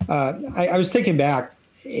 I was thinking back,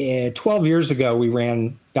 12 years ago, we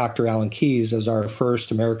ran Dr. Alan Keyes as our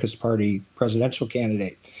first America's Party presidential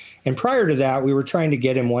candidate. And prior to that, we were trying to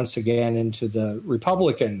get him once again into the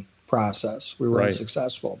Republican process. We were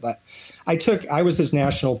unsuccessful. But I was his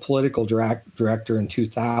national political director in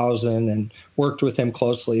 2000 and worked with him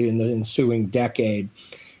closely in the ensuing decade.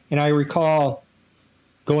 And I recall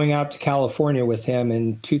going out to California with him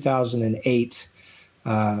in 2008,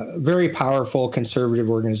 a very powerful conservative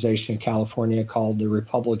organization in California called the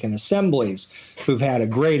Republican Assemblies, who've had a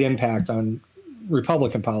great impact on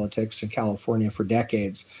Republican politics in California for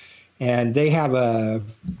decades. And they have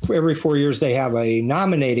every 4 years, they have a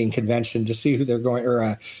nominating convention to see who they're going, or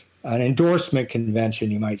an endorsement convention,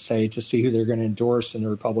 you might say, to see who they're going to endorse in the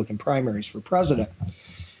Republican primaries for president.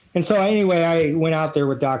 And so anyway, I went out there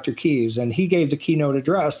with Dr. Keyes, and he gave the keynote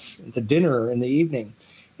address at the dinner in the evening.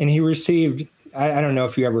 And he received, I don't know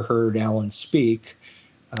if you ever heard Alan speak.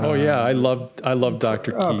 Oh yeah, I love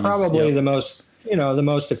Dr. Keyes. Probably the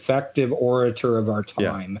most effective orator of our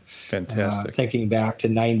time. Yeah, fantastic. Thinking back to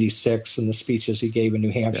 '96 and the speeches he gave in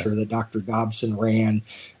New Hampshire that Dr. Dobson ran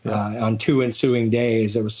on 2 ensuing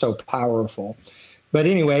days. It was so powerful. But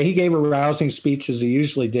anyway, he gave a rousing speech, as he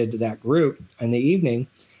usually did, to that group in the evening,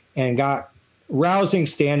 and got rousing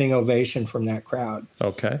standing ovation from that crowd.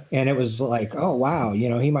 Okay. And it was like, oh, wow,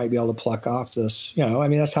 he might be able to pluck off this,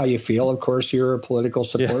 that's how you feel. Of course, you're a political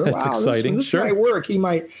supporter. Yeah, it's exciting. This might work.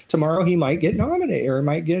 Tomorrow he might get nominated or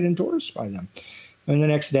might get endorsed by them. And the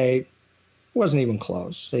next day, it wasn't even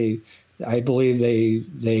close. I believe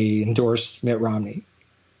they endorsed Mitt Romney.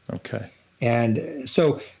 Okay. And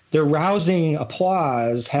so their rousing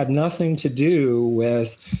applause had nothing to do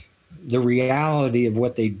with the reality of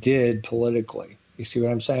what they did politically. You see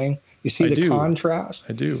what I'm saying? You see the contrast?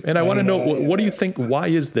 I do. And I want to know, what do you think, why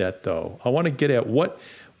is that though? I want to get at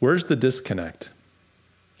where's the disconnect?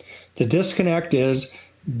 The disconnect is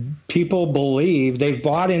people believe they've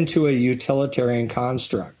bought into a utilitarian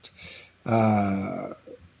construct.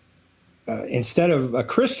 Instead of a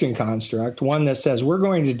Christian construct, one that says we're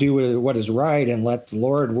going to do what is right and let the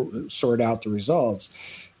Lord sort out the results.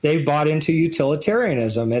 They've bought into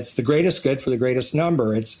utilitarianism. It's the greatest good for the greatest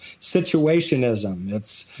number. It's situationism.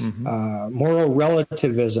 It's moral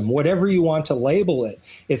relativism, whatever you want to label it.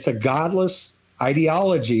 It's a godless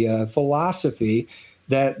ideology, a philosophy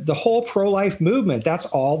that the whole pro-life movement, that's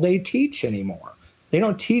all they teach anymore. They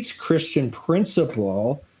don't teach Christian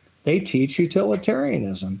principle. They teach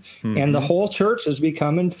utilitarianism. And the whole church has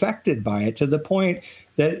become infected by it to the point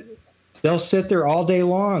that They'll sit there all day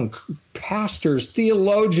long. Pastors,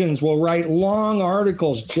 theologians will write long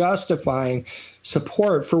articles justifying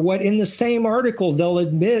support for what in the same article they'll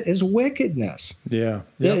admit is wickedness. Yeah.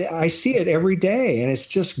 I see it every day, and it's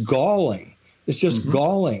just galling. It's just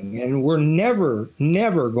galling. And we're never,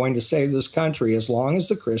 never going to save this country as long as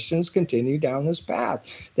the Christians continue down this path.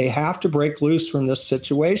 They have to break loose from this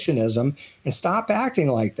situationism and stop acting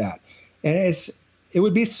like that. And it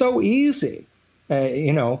would be so easy,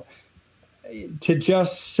 to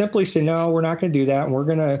just simply say, no, we're not going to do that, and we're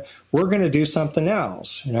going to do something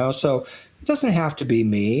else. So it doesn't have to be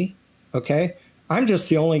me. Okay, I'm just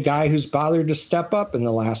the only guy who's bothered to step up in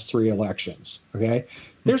the last 3 elections. Okay,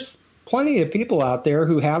 there's plenty of people out there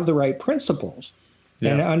who have the right principles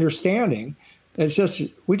and understanding. It's just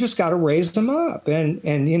we just got to raise them up and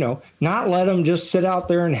not let them just sit out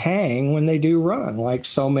there and hang when they do run, like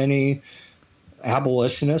so many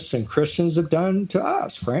abolitionists and Christians have done to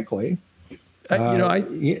us, frankly. I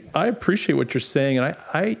appreciate what you're saying, and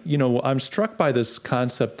I'm struck by this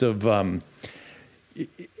concept of. I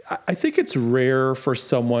think it's rare for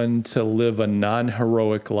someone to live a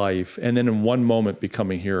non-heroic life and then in one moment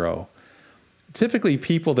become a hero. Typically,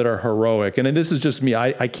 people that are heroic, and this is just me.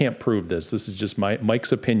 I can't prove this. This is just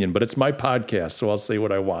Mike's opinion, but it's my podcast, so I'll say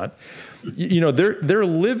what I want. They're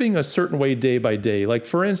living a certain way day by day. Like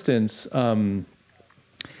for instance.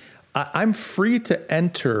 I'm free to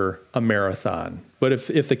enter a marathon, but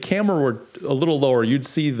if the camera were a little lower, you'd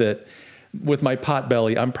see that with my pot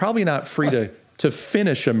belly, I'm probably not free to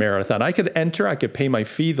finish a marathon. I could enter, I could pay my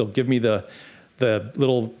fee. They'll give me the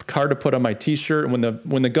little card to put on my T-shirt, and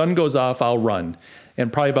when the gun goes off, I'll run.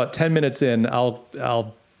 And probably about 10 minutes in,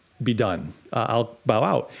 I'll be done. I'll bow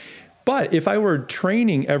out. But if I were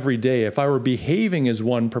training every day, if I were behaving as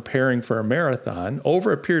one preparing for a marathon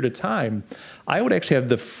over a period of time, I would actually have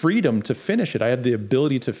the freedom to finish it. I have the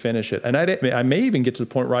ability to finish it. And I may even get to the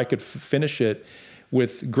point where I could finish it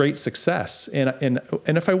with great success. And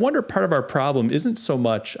if I wonder, part of our problem isn't so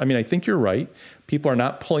much, I think you're right. People are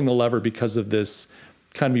not pulling the lever because of this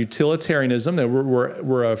kind of utilitarianism. That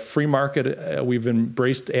we're a free market. We've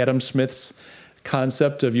embraced Adam Smith's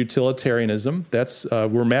concept of utilitarianism. That's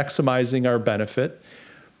we're maximizing our benefit.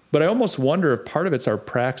 But I almost wonder if part of it's our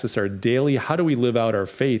praxis, our daily, how do we live out our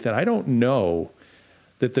faith? And I don't know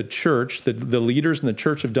that the church, the leaders in the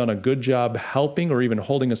church have done a good job helping or even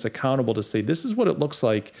holding us accountable to say, this is what it looks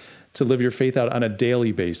like to live your faith out on a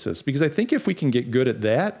daily basis. Because I think if we can get good at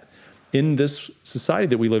that in this society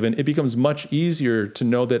that we live in, it becomes much easier to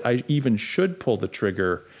know that I even should pull the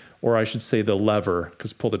trigger, or I should say the lever,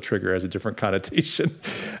 because pull the trigger has a different connotation,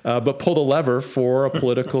 but pull the lever for a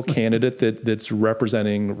political candidate that's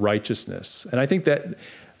representing righteousness. And I think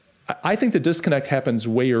the disconnect happens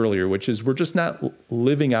way earlier, which is we're just not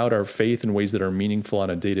living out our faith in ways that are meaningful on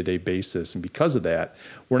a day-to-day basis. And because of that,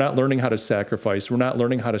 we're not learning how to sacrifice. We're not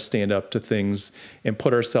learning how to stand up to things and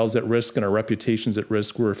put ourselves at risk and our reputations at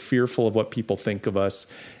risk. We're fearful of what people think of us.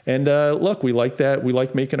 And look, we like that. We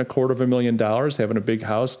like making $250,000, having a big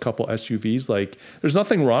house, a couple SUVs. Like, there's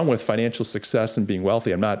nothing wrong with financial success and being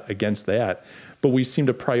wealthy. I'm not against that. But we seem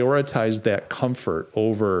to prioritize that comfort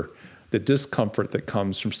over the discomfort that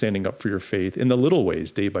comes from standing up for your faith in the little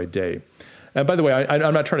ways, day by day. And by the way,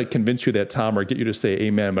 I'm not trying to convince you that, Tom, or get you to say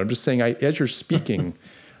amen, but I'm just saying, as you're speaking,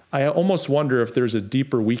 I almost wonder if there's a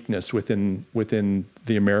deeper weakness within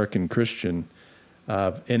the American Christian,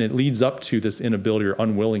 and it leads up to this inability or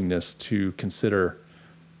unwillingness to consider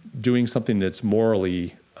doing something that's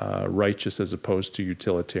morally righteous as opposed to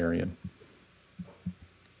utilitarian.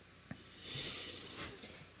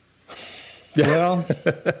 Well,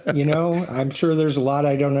 I'm sure there's a lot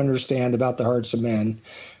I don't understand about the hearts of men.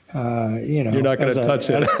 You're not going to touch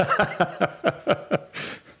it.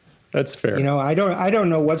 That's fair. I don't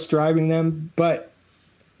know what's driving them, but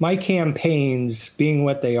my campaigns, being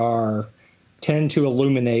what they are, tend to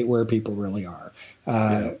illuminate where people really are.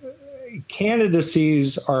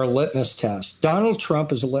 Candidacies are a litmus test. Donald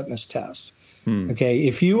Trump is a litmus test. Okay,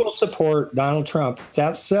 if you will support Donald Trump,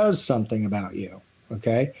 that says something about you.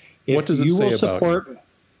 Okay. What does it say about you?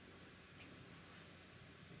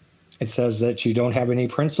 It says that you don't have any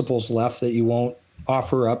principles left that you won't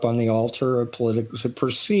offer up on the altar of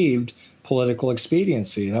perceived political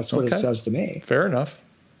expediency. That's what it says to me. Fair enough.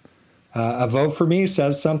 A vote for me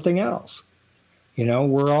says something else.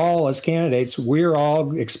 We're all, as candidates, we're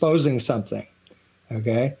all exposing something.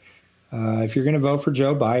 Okay? If you're going to vote for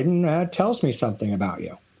Joe Biden, that tells me something about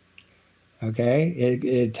you. Okay,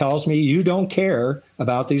 it tells me you don't care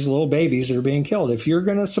about these little babies that are being killed. If you're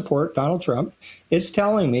going to support Donald Trump, it's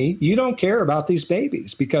telling me you don't care about these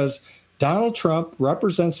babies, because Donald Trump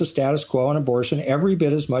represents the status quo on abortion every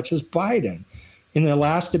bit as much as Biden. In the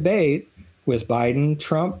last debate with Biden,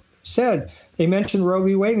 Trump said, they mentioned Roe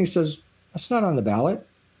v. Wade, and he says, that's not on the ballot.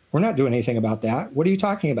 We're not doing anything about that. What are you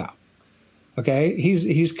talking about? Okay,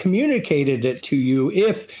 he's communicated it to you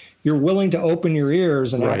if you're willing to open your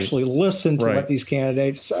ears and actually listen to what these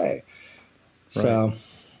candidates say. So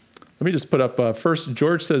let me just put up first,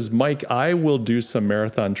 George says, Mike, I will do some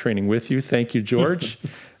marathon training with you. Thank you, George.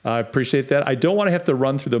 I appreciate that. I don't want to have to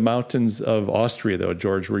run through the mountains of Austria, though,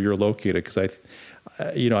 George, where you're located, because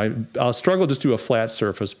I'll struggle just to do a flat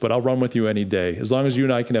surface, but I'll run with you any day, as long as you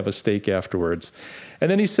and I can have a steak afterwards. And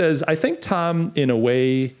then he says, I think Tom,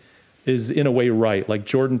 is in a way right. Like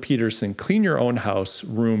Jordan Peterson, clean your own house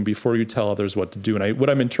room before you tell others what to do. And what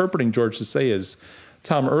I'm interpreting George to say is,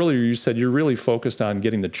 Tom, earlier you said you're really focused on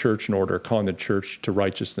getting the church in order, calling the church to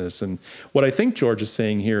righteousness. And what I think George is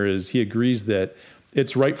saying here is he agrees that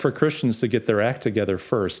it's right for Christians to get their act together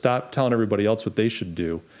first. Stop telling everybody else what they should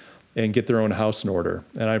do and get their own house in order.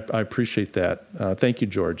 And I appreciate that. Thank you,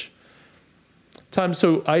 George. Tom,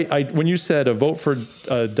 so when you said a vote for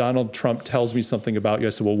Donald Trump tells me something about you, I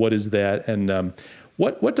said, well, what is that? And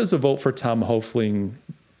what does a vote for Tom Hoefling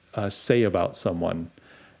say about someone?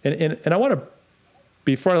 And I want to,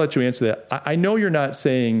 before I let you answer that, I know you're not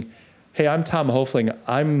saying, hey, I'm Tom Hoefling.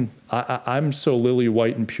 I'm so lily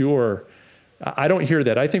white and pure. I don't hear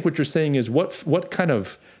that. I think what you're saying is what kind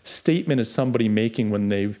of statement is somebody making when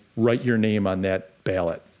they write your name on that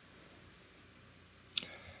ballot?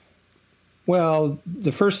 Well,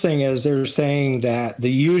 the first thing is they're saying that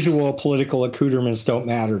the usual political accoutrements don't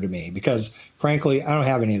matter to me because, frankly, I don't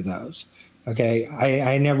have any of those. Okay,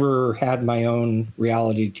 I never had my own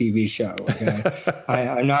reality TV show. Okay,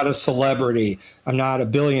 I'm not a celebrity. I'm not a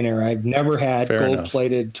billionaire. I've never had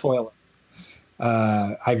gold-plated toilet.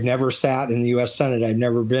 I've never sat in the U.S. Senate. I've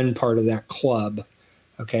never been part of that club.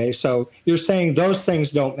 Okay, so you're saying those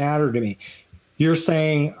things don't matter to me. You're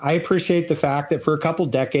saying I appreciate the fact that for a couple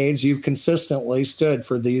decades you've consistently stood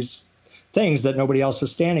for these things that nobody else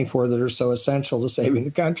is standing for that are so essential to saving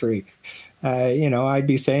the country. I'd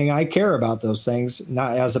be saying I care about those things,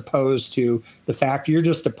 not as opposed to the fact you're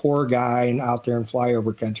just a poor guy out there in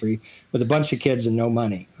flyover country with a bunch of kids and no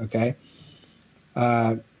money. Okay.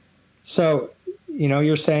 So,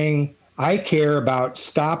 you're saying I care about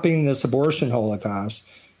stopping this abortion holocaust.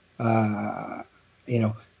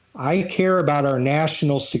 I care about our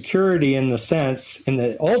national security in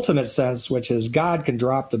the ultimate sense, which is God can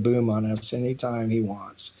drop the boom on us anytime he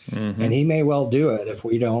wants. Mm-hmm. And he may well do it if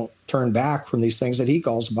we don't turn back from these things that he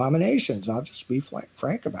calls abominations. I'll just be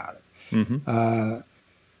frank about it. Mm-hmm.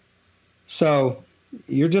 So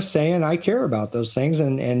you're just saying I care about those things,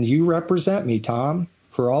 and you represent me, Tom,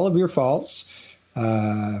 for all of your faults,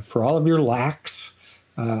 for all of your lacks.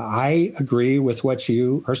 I agree with what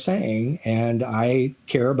you are saying, and I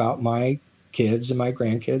care about my kids and my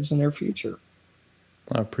grandkids and their future.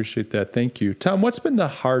 I appreciate that. Thank you. Tom, what's been the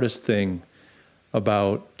hardest thing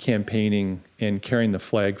about campaigning and carrying the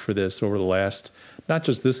flag for this over the last, not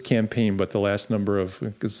just this campaign, but the last number of,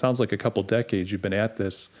 it sounds like a couple decades you've been at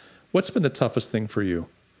this. What's been the toughest thing for you?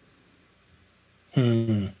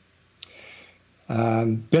 Been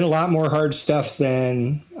a lot more hard stuff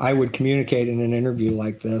than I would communicate in an interview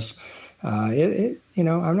like this. I'm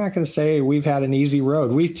not going to say we've had an easy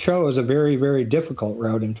road. We chose a very, very difficult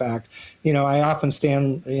road. In fact, I often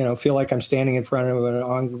feel like I'm standing in front of an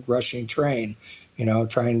onrushing train,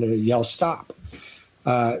 trying to yell stop.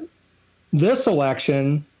 This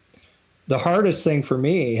election, the hardest thing for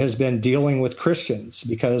me has been dealing with Christians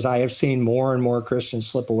because I have seen more and more Christians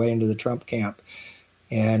slip away into the Trump camp.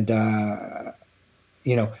 And,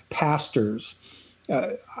 pastors.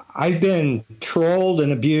 I've been trolled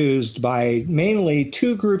and abused by mainly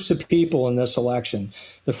two groups of people in this election.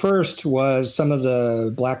 The first was some of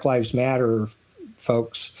the Black Lives Matter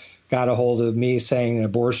folks got a hold of me saying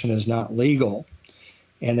abortion is not legal.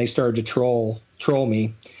 And they started to troll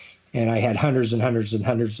me. And I had hundreds and hundreds and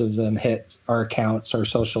hundreds of them hit our accounts, our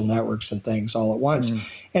social networks and things all at once. Mm-hmm.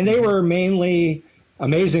 And they were mainly,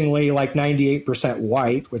 amazingly, like 98%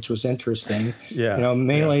 white, which was interesting. Yeah.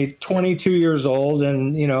 Mainly 22 years old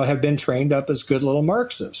and, have been trained up as good little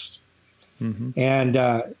Marxists. Mm-hmm. And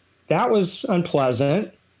that was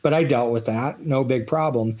unpleasant, but I dealt with that. No big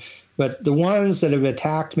problem. But the ones that have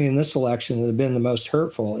attacked me in this election that have been the most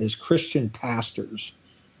hurtful is Christian pastors.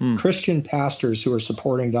 Christian pastors who are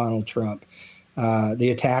supporting Donald Trump. The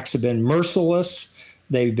attacks have been merciless.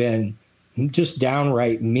 They've been just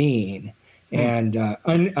downright mean and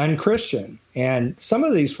unchristian. And some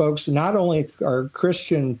of these folks not only are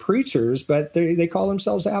Christian preachers, but they call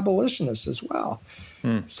themselves abolitionists as well.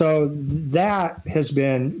 So that has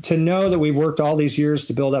been, to know that we've worked all these years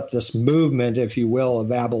to build up this movement, if you will,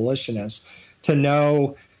 of abolitionists, to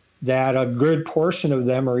know that a good portion of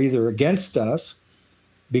them are either against us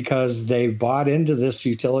because they've bought into this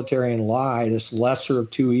utilitarian lie, this lesser of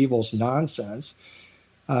two evils nonsense,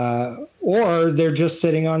 or they're just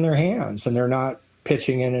sitting on their hands and they're not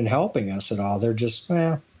pitching in and helping us at all. They're just,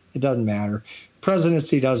 it doesn't matter.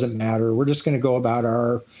 Presidency doesn't matter. We're just going to go about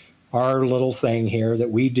our little thing here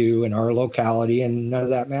that we do in our locality, and none of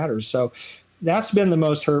that matters. So that's been the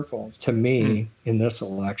most hurtful to me in this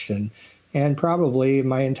election, and probably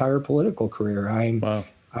my entire political career.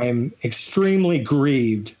 I'm extremely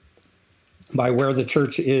grieved by where the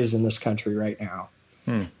church is in this country right now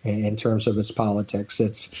in terms of its politics.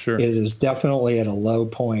 It is definitely at a low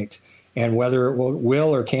point, and whether it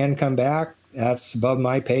will or can come back, that's above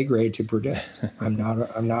my pay grade to predict. I'm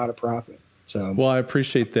not a prophet. So. Well, I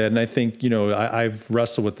appreciate that. And I think, I've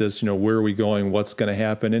wrestled with this, where are we going? What's going to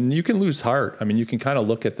happen? And you can lose heart. I mean, you can kind of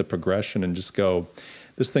look at the progression and just go,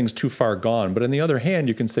 this thing's too far gone. But on the other hand,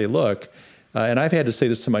 you can say, look, and I've had to say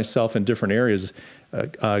this to myself in different areas,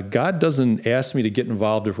 God doesn't ask me to get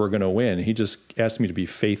involved if we're going to win. He just asks me to be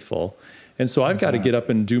faithful. And so I've got to get up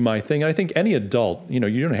and do my thing. And I think any adult, you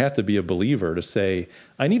don't have to be a believer to say,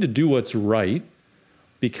 I need to do what's right,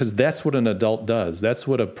 because that's what an adult does. That's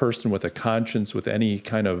what a person with a conscience, with any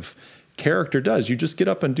kind of character does. You just get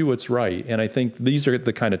up and do what's right. And I think these are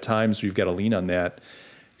the kind of times you've got to lean on that.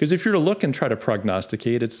 Because if you're to look and try to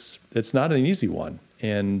prognosticate, it's not an easy one.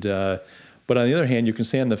 And but on the other hand, you can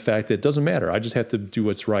stand the fact that it doesn't matter. I just have to do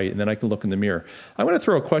what's right, and then I can look in the mirror. I want to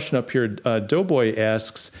throw a question up here. Doughboy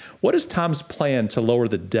asks, what is Tom's plan to lower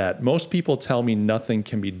the debt? Most people tell me nothing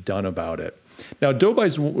can be done about it. Now,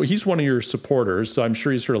 he's one of your supporters, so I'm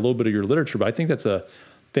sure he's heard a little bit of your literature, but I think that's a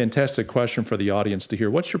fantastic question for the audience to hear.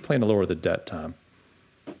 What's your plan to lower the debt, Tom?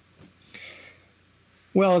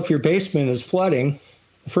 Well, if your basement is flooding,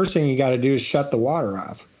 the first thing you got to do is shut the water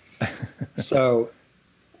off. So,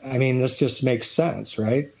 I mean, this just makes sense,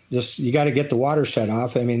 right? You got to get the water shut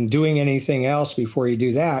off. I mean, doing anything else before you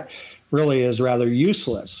do that really is rather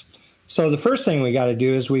useless. So the first thing we got to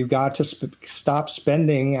do is we've got to stop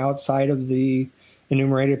spending outside of the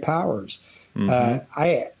enumerated powers.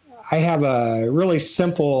 I have a really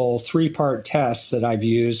simple 3-part test that I've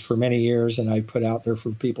used for many years, and I put out there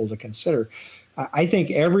for people to consider. I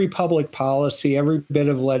think every public policy, every bit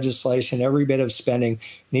of legislation, every bit of spending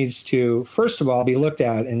needs to, first of all, be looked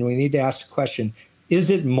at, and we need to ask the question, is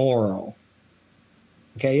it moral?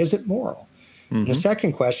 Okay, is it moral? And the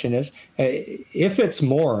second question is, if it's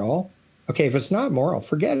moral, okay, if it's not moral,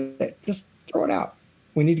 forget it. Just throw it out.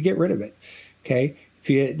 We need to get rid of it. Okay.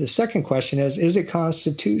 The second question is it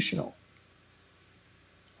constitutional?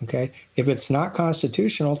 Okay. If it's not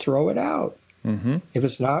constitutional, throw it out. If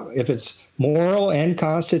it's moral and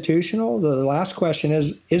constitutional, the last question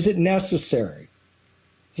is it necessary?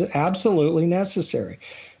 Is it absolutely necessary?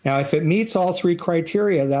 Now, if it meets all 3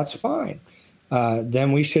 criteria, that's fine.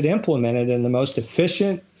 Then we should implement it in the most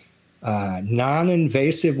efficient,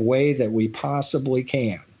 non-invasive way that we possibly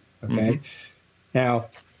can. Okay.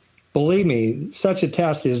 Let's believe me, such a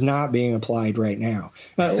test is not being applied right now.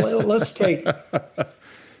 Let's take the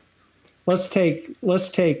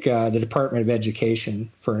Department of Education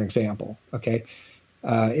for an example. Okay.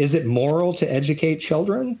 Is it moral to educate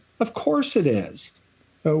children? Of course it is.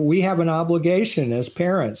 We have an obligation as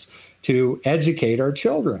parents to educate our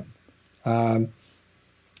children.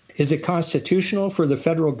 Is it constitutional for the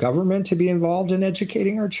federal government to be involved in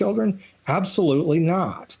educating our children? Absolutely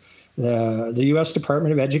not. The U.S.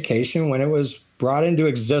 Department of Education, when it was brought into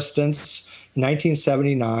existence in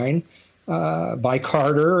 1979 by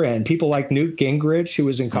Carter and people like Newt Gingrich, who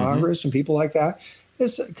was in Congress, and people like that,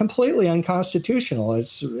 is completely unconstitutional.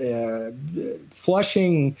 It's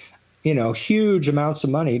flushing, huge amounts of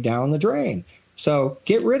money down the drain. So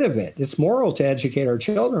get rid of it. It's moral to educate our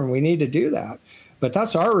children. We need to do that. But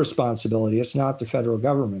that's our responsibility. It's not the federal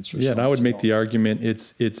government's responsibility. Yeah, and I would make the argument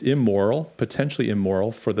it's immoral, potentially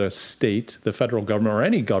immoral, for the state, the federal government, or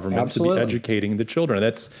any government to be educating the children.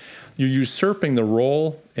 You're usurping the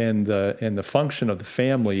role and the function of the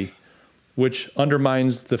family, which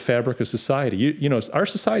undermines the fabric of society. Our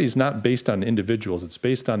society is not based on individuals; it's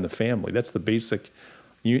based on the family. That's the basic.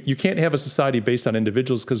 You can't have a society based on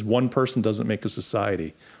individuals because one person doesn't make a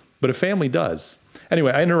society, but a family does.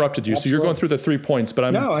 Anyway, I interrupted you, so you're going through the 3 points, but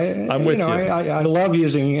I'm with you. I love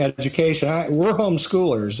using education. We're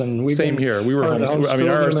homeschoolers, and we've same here. We were homeschoolers. I mean,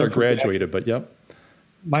 ours are graduated, but yep.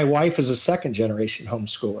 My wife is a second-generation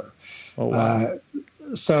homeschooler. Oh, wow.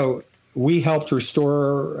 So we helped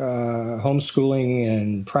restore homeschooling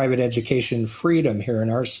and private education freedom here in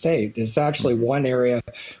our state. It's actually one area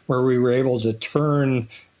where we were able to turn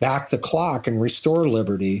back the clock and restore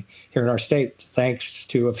liberty here in our state, thanks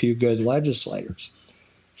to a few good legislators.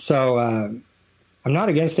 So I'm not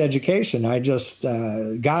against education. I just,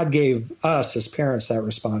 God gave us as parents that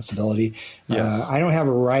responsibility. Yes. I don't have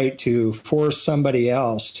a right to force somebody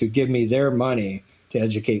else to give me their money to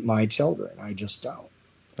educate my children. I just don't.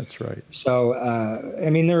 That's right. So, I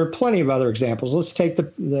mean, there are plenty of other examples. Let's take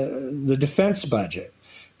the defense budget.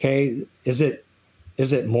 Okay, is it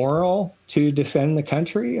moral to defend the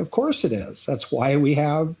country? Of course it is. That's why we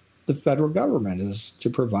have the federal government, is to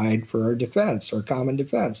provide for our defense, our common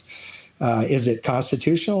defense. Is it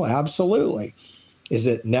constitutional? Absolutely. Is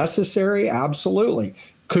it necessary? Absolutely.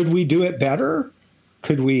 Could we do it better?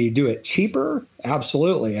 Could we do it cheaper?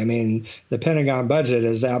 Absolutely. I mean, the Pentagon budget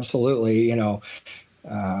is absolutely,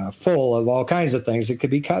 full of all kinds of things that could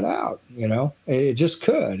be cut out. It just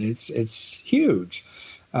could. It's huge.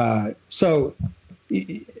 So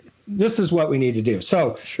this is what we need to do.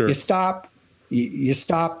 So Sure. you stop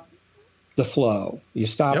the flow. You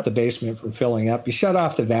stop the basement from filling up. You shut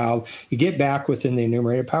off the valve. You get back within the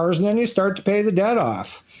enumerated powers, and then you start to pay the debt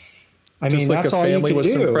off. I mean, like that's a all you family can with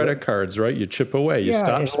do. some credit cards, right? You chip away. You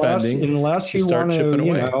stop spending. Unless you start want chipping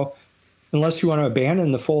to, away. Unless you want to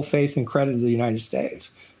abandon the full faith and credit of the United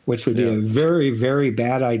States, which would be a very, very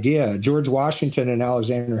bad idea. George Washington and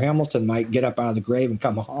Alexander Hamilton might get up out of the grave and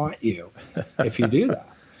come haunt you if you do that.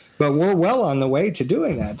 But we're well on the way to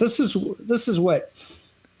doing that. This is what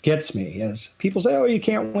gets me, is people say, "Oh, you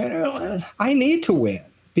can't win." I need to win,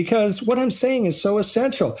 because what I'm saying is so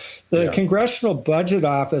essential. The Congressional Budget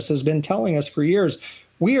Office has been telling us for years,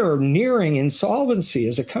 we are nearing insolvency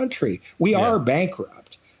as a country. We are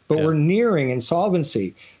bankrupt, but we're nearing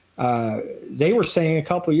insolvency. They were saying a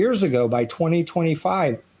couple of years ago, by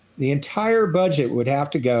 2025, the entire budget would have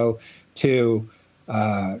to go to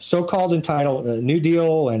so-called New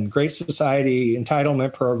Deal and Great Society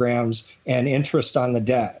entitlement programs and interest on the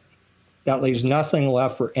debt. That leaves nothing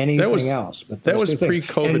left for anything else. But that was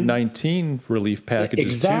pre-COVID-19 relief packages.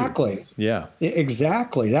 Exactly. Too. Yeah.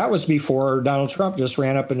 Exactly. That was before Donald Trump just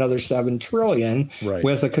ran up another $7 trillion,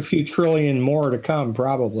 with a few trillion more to come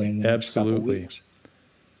probably in the next couple of weeks.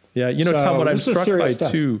 Yeah. Tom, what I'm struck by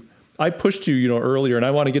too, I pushed you, earlier, and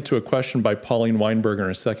I want to get to a question by Pauline Weinberger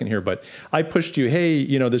in a second here, but I pushed you, hey,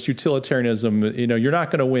 this utilitarianism, you're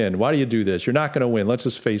not going to win. Why do you do this? You're not going to win. Let's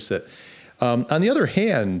just face it. On the other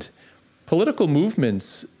hand, political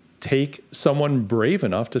movements take someone brave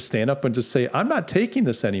enough to stand up and just say, I'm not taking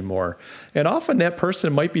this anymore. And often that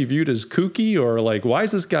person might be viewed as kooky, or like, why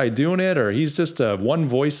is this guy doing it? Or he's just one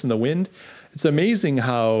voice in the wind. It's amazing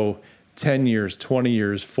how 10 years, 20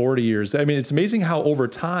 years, 40 years. I mean, it's amazing how over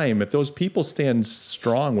time, if those people stand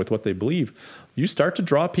strong with what they believe, you start to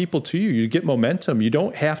draw people to you. You get momentum. You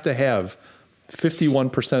don't have to have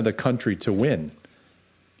 51% of the country to win.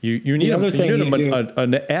 You need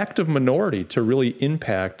an active minority to really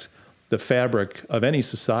impact the fabric of any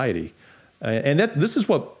society. And this is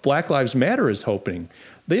what Black Lives Matter is hoping.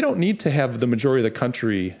 They don't need to have the majority of the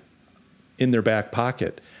country in their back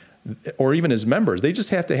pocket, or even as members. They just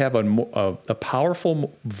have to have a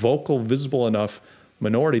powerful, vocal, visible enough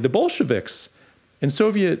minority. The Bolsheviks in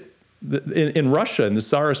Russia, in the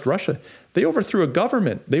Tsarist Russia, they overthrew a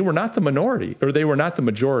government. They were not the minority, or they were not the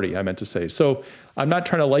majority, I meant to say. So I'm not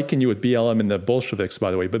trying to liken you with BLM and the Bolsheviks,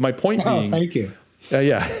 by the way, but my point being... thank you.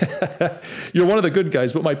 You're one of the good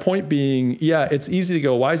guys, but my point being, it's easy to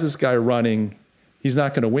go, why is this guy running? He's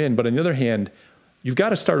not going to win. But on the other hand, you've got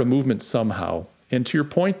to start a movement somehow. And to your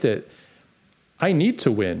point that I need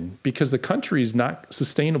to win, because the country is not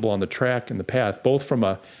sustainable on the track and the path, both from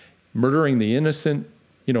a murdering the innocent,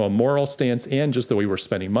 a moral stance, and just the way we're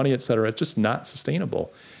spending money, et cetera. It's just not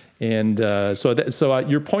sustainable. And so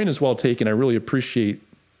your point is well taken. I really appreciate,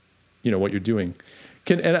 what you're doing.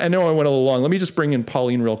 And I know I went a little long. Let me just bring in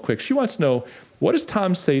Pauline real quick. She wants to know, what does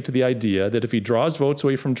Tom say to the idea that if he draws votes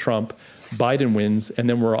away from Trump, Biden wins, and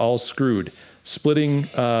then we're all screwed? Splitting,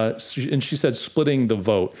 and she said splitting the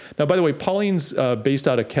vote. Now, by the way, Pauline's based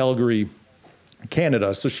out of Calgary,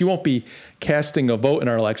 Canada, so she won't be casting a vote in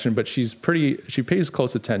our election, but she pays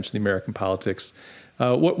close attention to the American politics.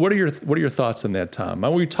 What are your thoughts on that, Tom?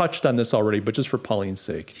 We touched on this already, but just for Pauline's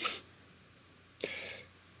sake.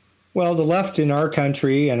 Well, the left in our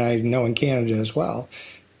country, and I know in Canada as well,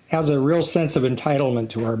 has a real sense of entitlement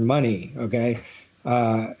to our money, okay?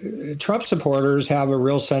 Trump supporters have a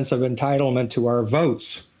real sense of entitlement to our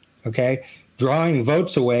votes, okay? Drawing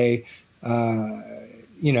votes away,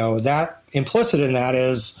 that implicit in that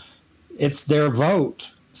is it's their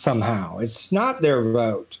vote. somehow. It's not their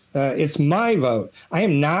vote. It's my vote. I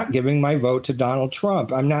am not giving my vote to Donald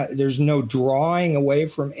Trump. I'm not. There's no drawing away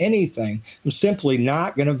from anything. I'm simply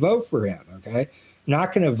not going to vote for him. Okay.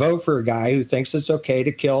 Not going to vote for a guy who thinks it's okay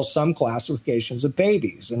to kill some classifications of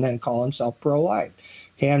babies and then call himself pro-life.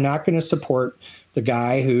 Okay. I'm not going to support the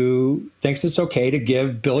guy who thinks it's okay to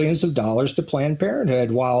give billions of dollars to Planned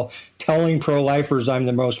Parenthood while telling pro-lifers I'm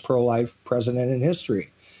the most pro-life president in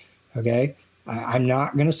history. Okay. I'm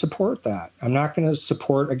not going to support that. I'm not going to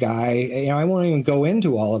support a guy. I won't even go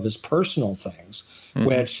into all of his personal things,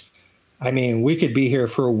 which, I mean, we could be here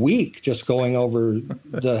for a week just going over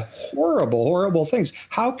the horrible, horrible things.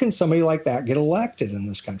 How can somebody like that get elected in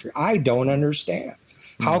this country? I don't understand.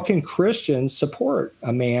 How can Christians support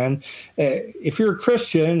a man? If you're a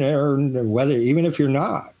Christian, or whether even if you're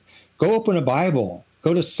not, go open a Bible,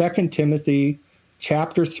 go to 2 Timothy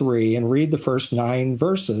chapter 3 and read the first 9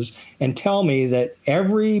 verses and tell me that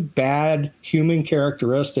every bad human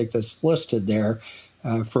characteristic that's listed there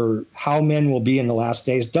for how men will be in the last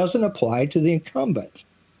days doesn't apply to the incumbent.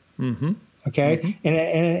 Okay.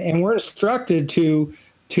 And we're instructed to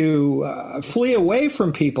flee away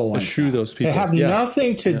from people like eschew those people. They have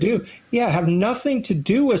nothing to do. Yeah, have nothing to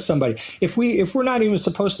do with somebody. If we're not even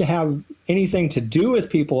supposed to have anything to do with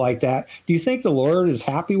people like that, do you think the Lord is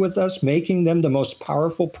happy with us making them the most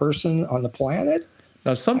powerful person on the planet?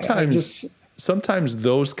 Now, sometimes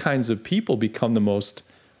those kinds of people become the most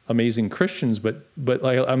amazing Christians. But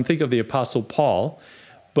like, I'm thinking of the Apostle Paul,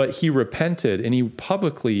 but he repented, and he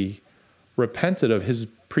publicly repented of his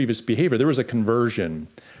previous behavior. There was a conversion.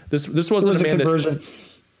 This wasn't a man conversion.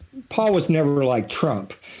 Paul was never like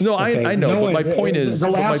Trump. No, okay? I know. But my point is, the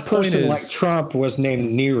last person like Trump was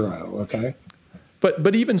named Nero. Okay.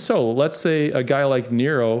 But even so, let's say a guy like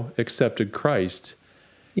Nero accepted Christ.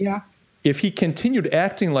 Yeah. If he continued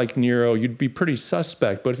acting like Nero, you'd be pretty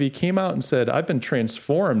suspect. But if he came out and said, "I've been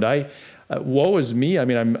transformed. Woe is me. I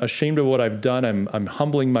mean, I'm ashamed of what I've done. I'm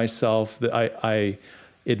humbling myself. That I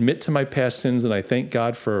admit to my past sins, and I thank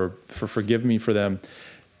God for forgiving me for them."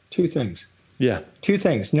 2 things. Yeah. 2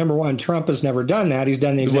 things. Number one, Trump has never done that. He's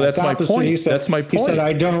done the exact opposite. My point. That's my point. He said,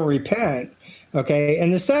 "I don't repent." Okay.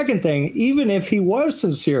 And the second thing, even if he was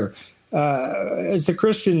sincere, as a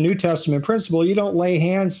Christian New Testament principle, you don't lay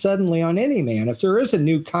hands suddenly on any man. If there is a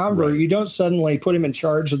new convert, you don't suddenly put him in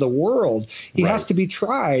charge of the world. He has to be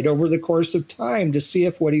tried over the course of time to see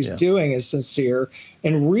if what he's doing is sincere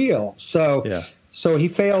and real. So he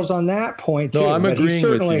fails on that point too. No, I'm agreeing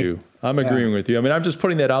with you. I'm agreeing with you. I mean, I'm just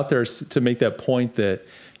putting that out there to make that point that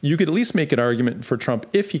you could at least make an argument for Trump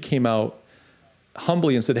if he came out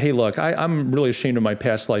humbly and said, "Hey, look, I'm really ashamed of my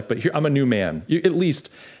past life, but here I'm a new man." At least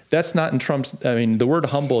that's not in Trump's. I mean, the word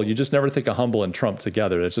humble, you just never think of humble and Trump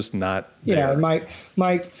together. That's just not there. Yeah,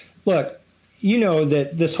 Mike, look, you know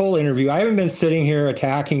that this whole interview, I haven't been sitting here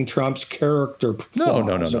attacking Trump's character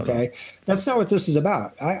flaws. No. Okay, that's not what this is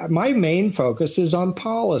about. My main focus is on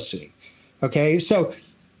policy. Okay, so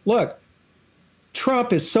look,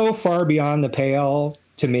 Trump is so far beyond the pale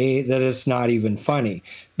to me that it's not even funny.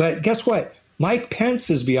 But guess what? Mike Pence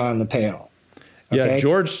is beyond the pale. Okay? Yeah,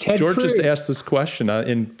 George just asked this question,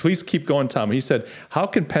 and please keep going, Tom. He said, "How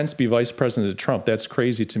can Pence be vice president of Trump? That's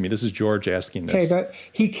crazy to me." This is George asking this. Okay, but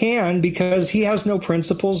he can because he has no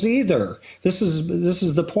principles either. This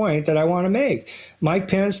is the point that I want to make. Mike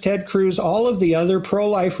Pence, Ted Cruz, all of the other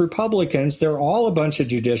pro-life Republicans, they're all a bunch of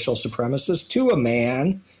judicial supremacists to a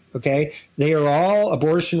man. Okay, they are all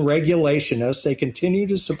abortion regulationists. They continue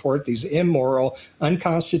to support these immoral,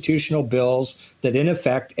 unconstitutional bills that in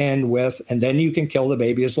effect end with, and then you can kill the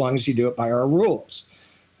baby as long as you do it by our rules.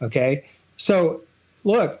 Okay, so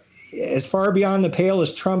look, as far beyond the pale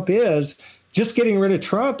as Trump is, just getting rid of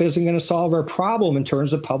Trump isn't going to solve our problem in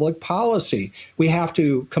terms of public policy. We have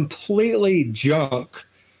to completely junk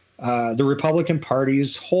the Republican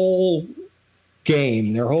Party's whole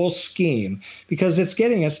game, their whole scheme, because it's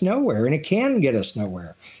getting us nowhere, and it can get us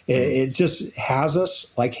nowhere. It just has us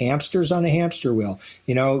like hamsters on a hamster wheel.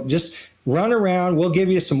 Just run around. We'll give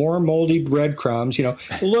you some more moldy breadcrumbs.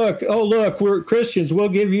 Look, we're Christians. We'll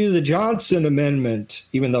give you the Johnson Amendment,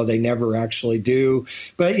 even though they never actually do.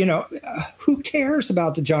 But, who cares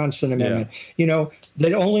about the Johnson Amendment?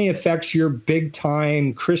 That only affects your big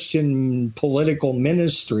time Christian political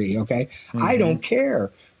ministry. Okay. Mm-hmm. I don't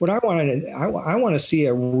care. What I want to see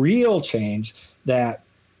a real change that,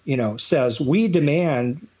 says we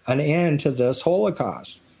demand an end to this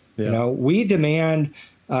Holocaust. Yeah. We demand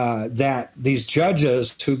that these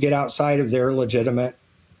judges who get outside of their legitimate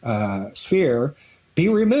sphere be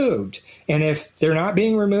removed. And if they're not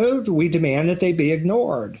being removed, we demand that they be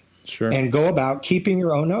ignored. Sure. and go about keeping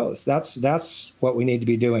your own oath. That's what we need to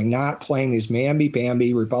be doing, not playing these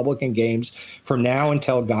mamby-pamby Republican games from now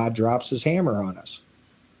until God drops his hammer on us.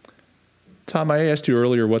 Tom, I asked you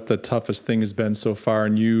earlier what the toughest thing has been so far,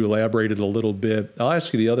 and you elaborated a little bit. I'll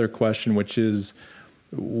ask you the other question, which is,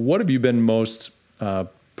 what have you been most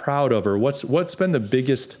proud of, or what's been the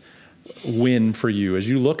biggest win for you as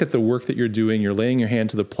you look at the work that you're doing? You're laying your hand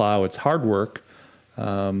to the plow. It's hard work.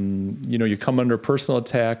 You come under personal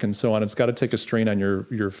attack and so on. It's got to take a strain on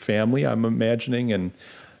your family, I'm imagining, and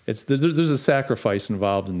there's a sacrifice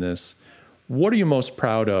involved in this. What are you most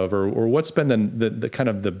proud of, or what's been the kind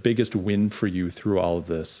of the biggest win for you through all of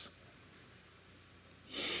this?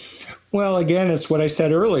 Well, again, it's what I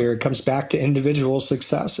said earlier. It comes back to individual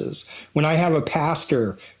successes. When I have a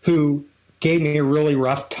pastor who gave me a really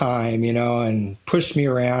rough time, and pushed me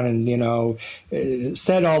around and,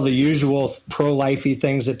 said all the usual pro-lifey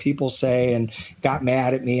things that people say and got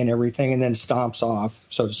mad at me and everything, and then stomps off,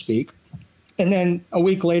 so to speak. And then a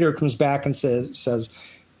week later comes back and says,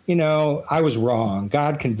 I was wrong.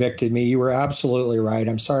 God convicted me. You were absolutely right.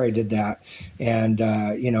 I'm sorry I did that. And,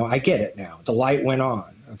 I get it now. The light went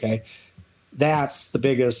on. Okay. That's the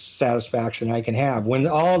biggest satisfaction I can have. When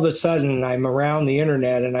all of a sudden I'm around the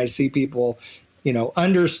internet and I see people,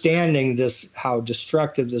 understanding how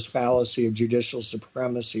destructive this fallacy of judicial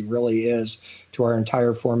supremacy really is to our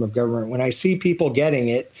entire form of government. When I see people getting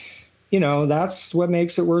it, that's what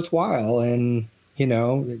makes it worthwhile. And,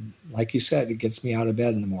 like you said, it gets me out of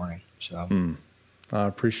bed in the morning. So I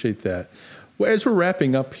appreciate that. Well, as we're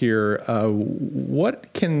wrapping up here,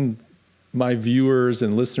 what can my viewers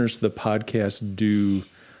and listeners to the podcast do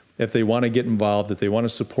if they want to get involved, if they want to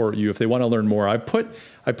support you, if they want to learn more? I put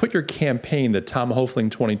your campaign, the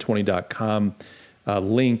TomHoefling2020.com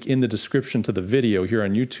link in the description to the video here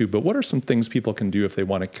on YouTube. But what are some things people can do if they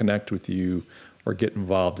want to connect with you or get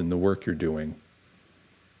involved in the work you're doing?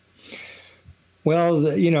 Well,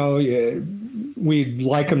 we'd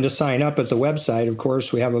like them to sign up at the website. Of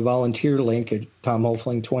course, we have a volunteer link at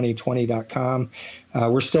TomHoefling2020.com.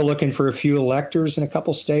 We're still looking for a few electors in a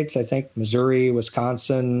couple states. I think Missouri,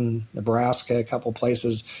 Wisconsin, Nebraska, a couple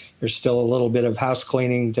places. There's still a little bit of house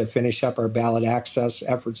cleaning to finish up our ballot access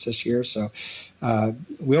efforts this year. So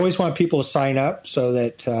we always want people to sign up so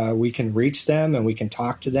that we can reach them and we can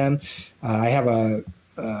talk to them. I have a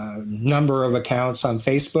number of accounts on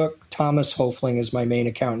Facebook. Thomas Hoefling is my main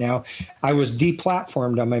account now. I was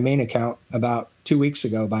deplatformed on my main account about 2 weeks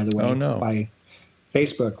ago, by the way, Oh, no. by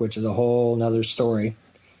Facebook, which is a whole nother story.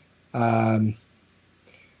 But,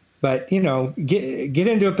 get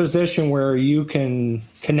into a position where you can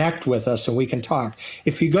connect with us and we can talk.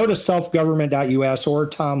 If you go to selfgovernment.us or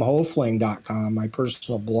tomhoefling.com, my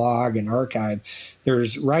personal blog and archive,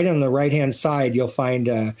 there's right on the right-hand side, you'll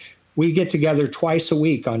find we get together twice a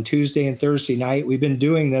week on Tuesday and Thursday night. We've been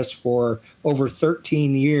doing this for over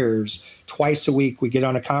 13 years. Twice a week, we get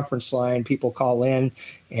on a conference line. People call in,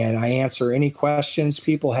 and I answer any questions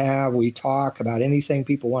people have. We talk about anything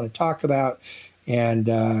people want to talk about, and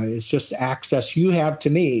it's just access you have to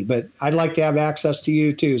me. But I'd like to have access to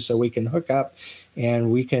you, too, so we can hook up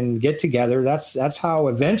and we can get together. That's how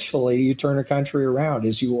eventually you turn a country around,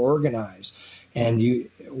 is you organize. And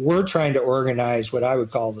we're trying to organize what I would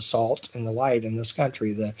call the salt and the light in this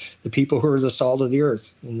country, the people who are the salt of the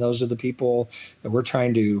earth. And those are the people that we're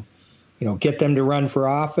trying to, get them to run for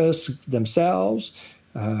office themselves,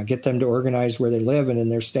 get them to organize where they live and in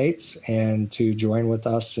their states, and to join with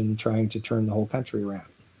us in trying to turn the whole country around.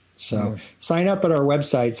 So sign up at our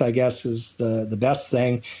websites, I guess, is the best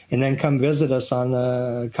thing. And then come visit us on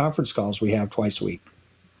the conference calls we have twice a week.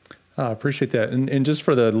 I appreciate that. And just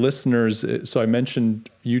for the listeners, so I mentioned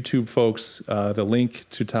YouTube folks, the link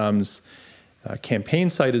to Tom's campaign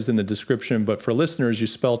site is in the description, but for listeners, you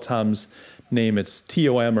spell Tom's name, it's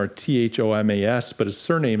Tom or Thomas, but his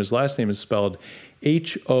last name is spelled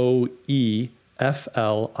Hoefling,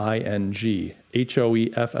 Hoefling.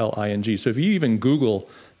 So if you even Google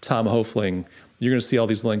Tom Hoefling, you're going to see all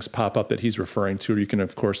these links pop up that he's referring to, or you can,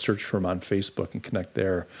 of course, search for him on Facebook and connect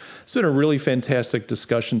there. It's been a really fantastic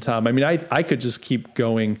discussion, Tom. I mean, I could just keep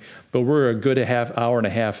going, but we're a good hour and a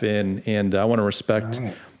half in, and I want to respect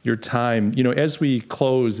your time. As we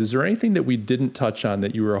close, is there anything that we didn't touch on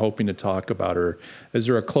that you were hoping to talk about, or is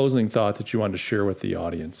there a closing thought that you wanted to share with the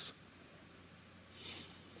audience?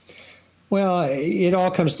 Well, it all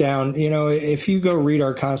comes down, if you go read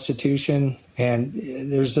our Constitution, and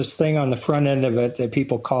there's this thing on the front end of it that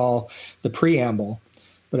people call the preamble,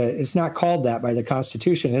 but it's not called that by the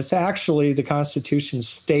Constitution. It's actually the Constitution's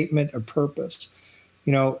statement of purpose.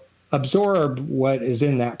 Absorb what is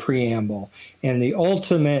in that preamble. And the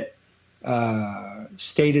ultimate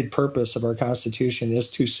stated purpose of our Constitution is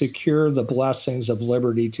to secure the blessings of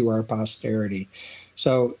liberty to our posterity.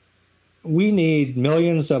 So we need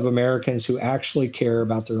millions of Americans who actually care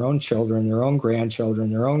about their own children, their own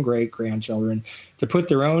grandchildren, their own great-grandchildren, to put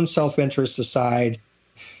their own self-interest aside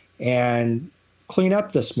and clean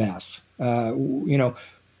up this mess.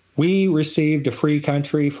 We received a free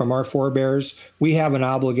country from our forebears. We have an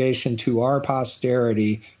obligation to our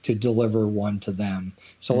posterity to deliver one to them.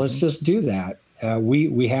 So let's just do that.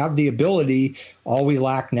 We have the ability. All we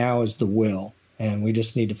lack now is the will, and we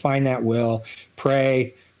just need to find that will,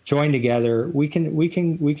 pray, join together. We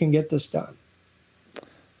can get this done.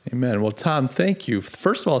 Amen. Well, Tom, thank you.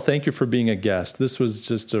 First of all, thank you for being a guest. This was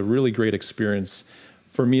just a really great experience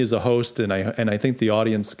for me as a host, and I think the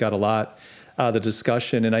audience got a lot out of the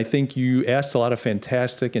discussion. And I think you asked a lot of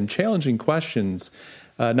fantastic and challenging questions.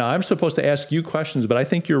 Now, I'm supposed to ask you questions, but I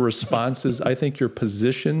think your responses, I think your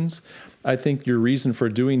positions, I think your reason for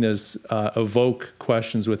doing this evoke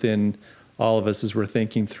questions within all of us as we're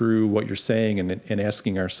thinking through what you're saying and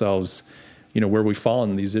asking ourselves, where we fall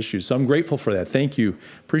in these issues. So I'm grateful for that. Thank you.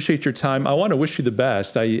 Appreciate your time. I want to wish you the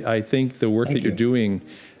best. I think the work that you're doing,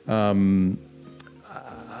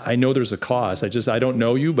 I know there's a cost. I don't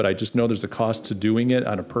know you, but I just know there's a cost to doing it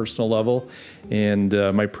on a personal level. And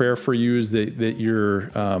my prayer for you is that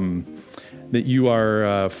you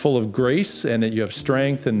are full of grace and that you have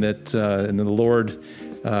strength, and that the Lord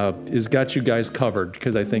has got you guys covered,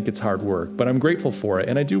 because I think it's hard work. But I'm grateful for it,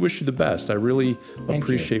 and I do wish you the best. I really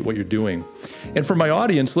appreciate what you're doing. And for my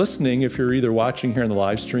audience listening, if you're either watching here in the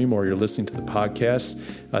live stream or you're listening to the podcast,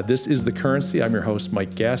 this is The Currency. I'm your host,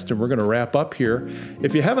 Mike Gaston. We're going to wrap up here.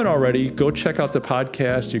 If you haven't already, go check out the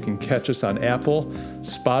podcast. You can catch us on Apple,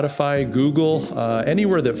 Spotify, Google,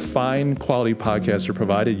 anywhere that fine quality podcasts are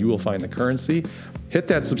provided, you will find The Currency. Hit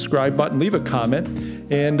that subscribe button, leave a comment.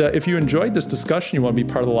 And if you enjoyed this discussion, you want to be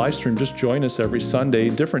part of the live stream, just join us every Sunday,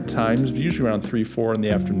 different times, usually around 3, 4 in the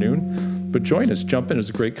afternoon. But join us, jump in. There's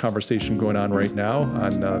a great conversation going on right now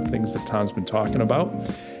on things that Tom's been talking about.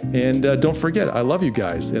 And don't forget, I love you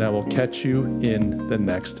guys, and I will catch you in the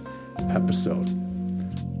next episode.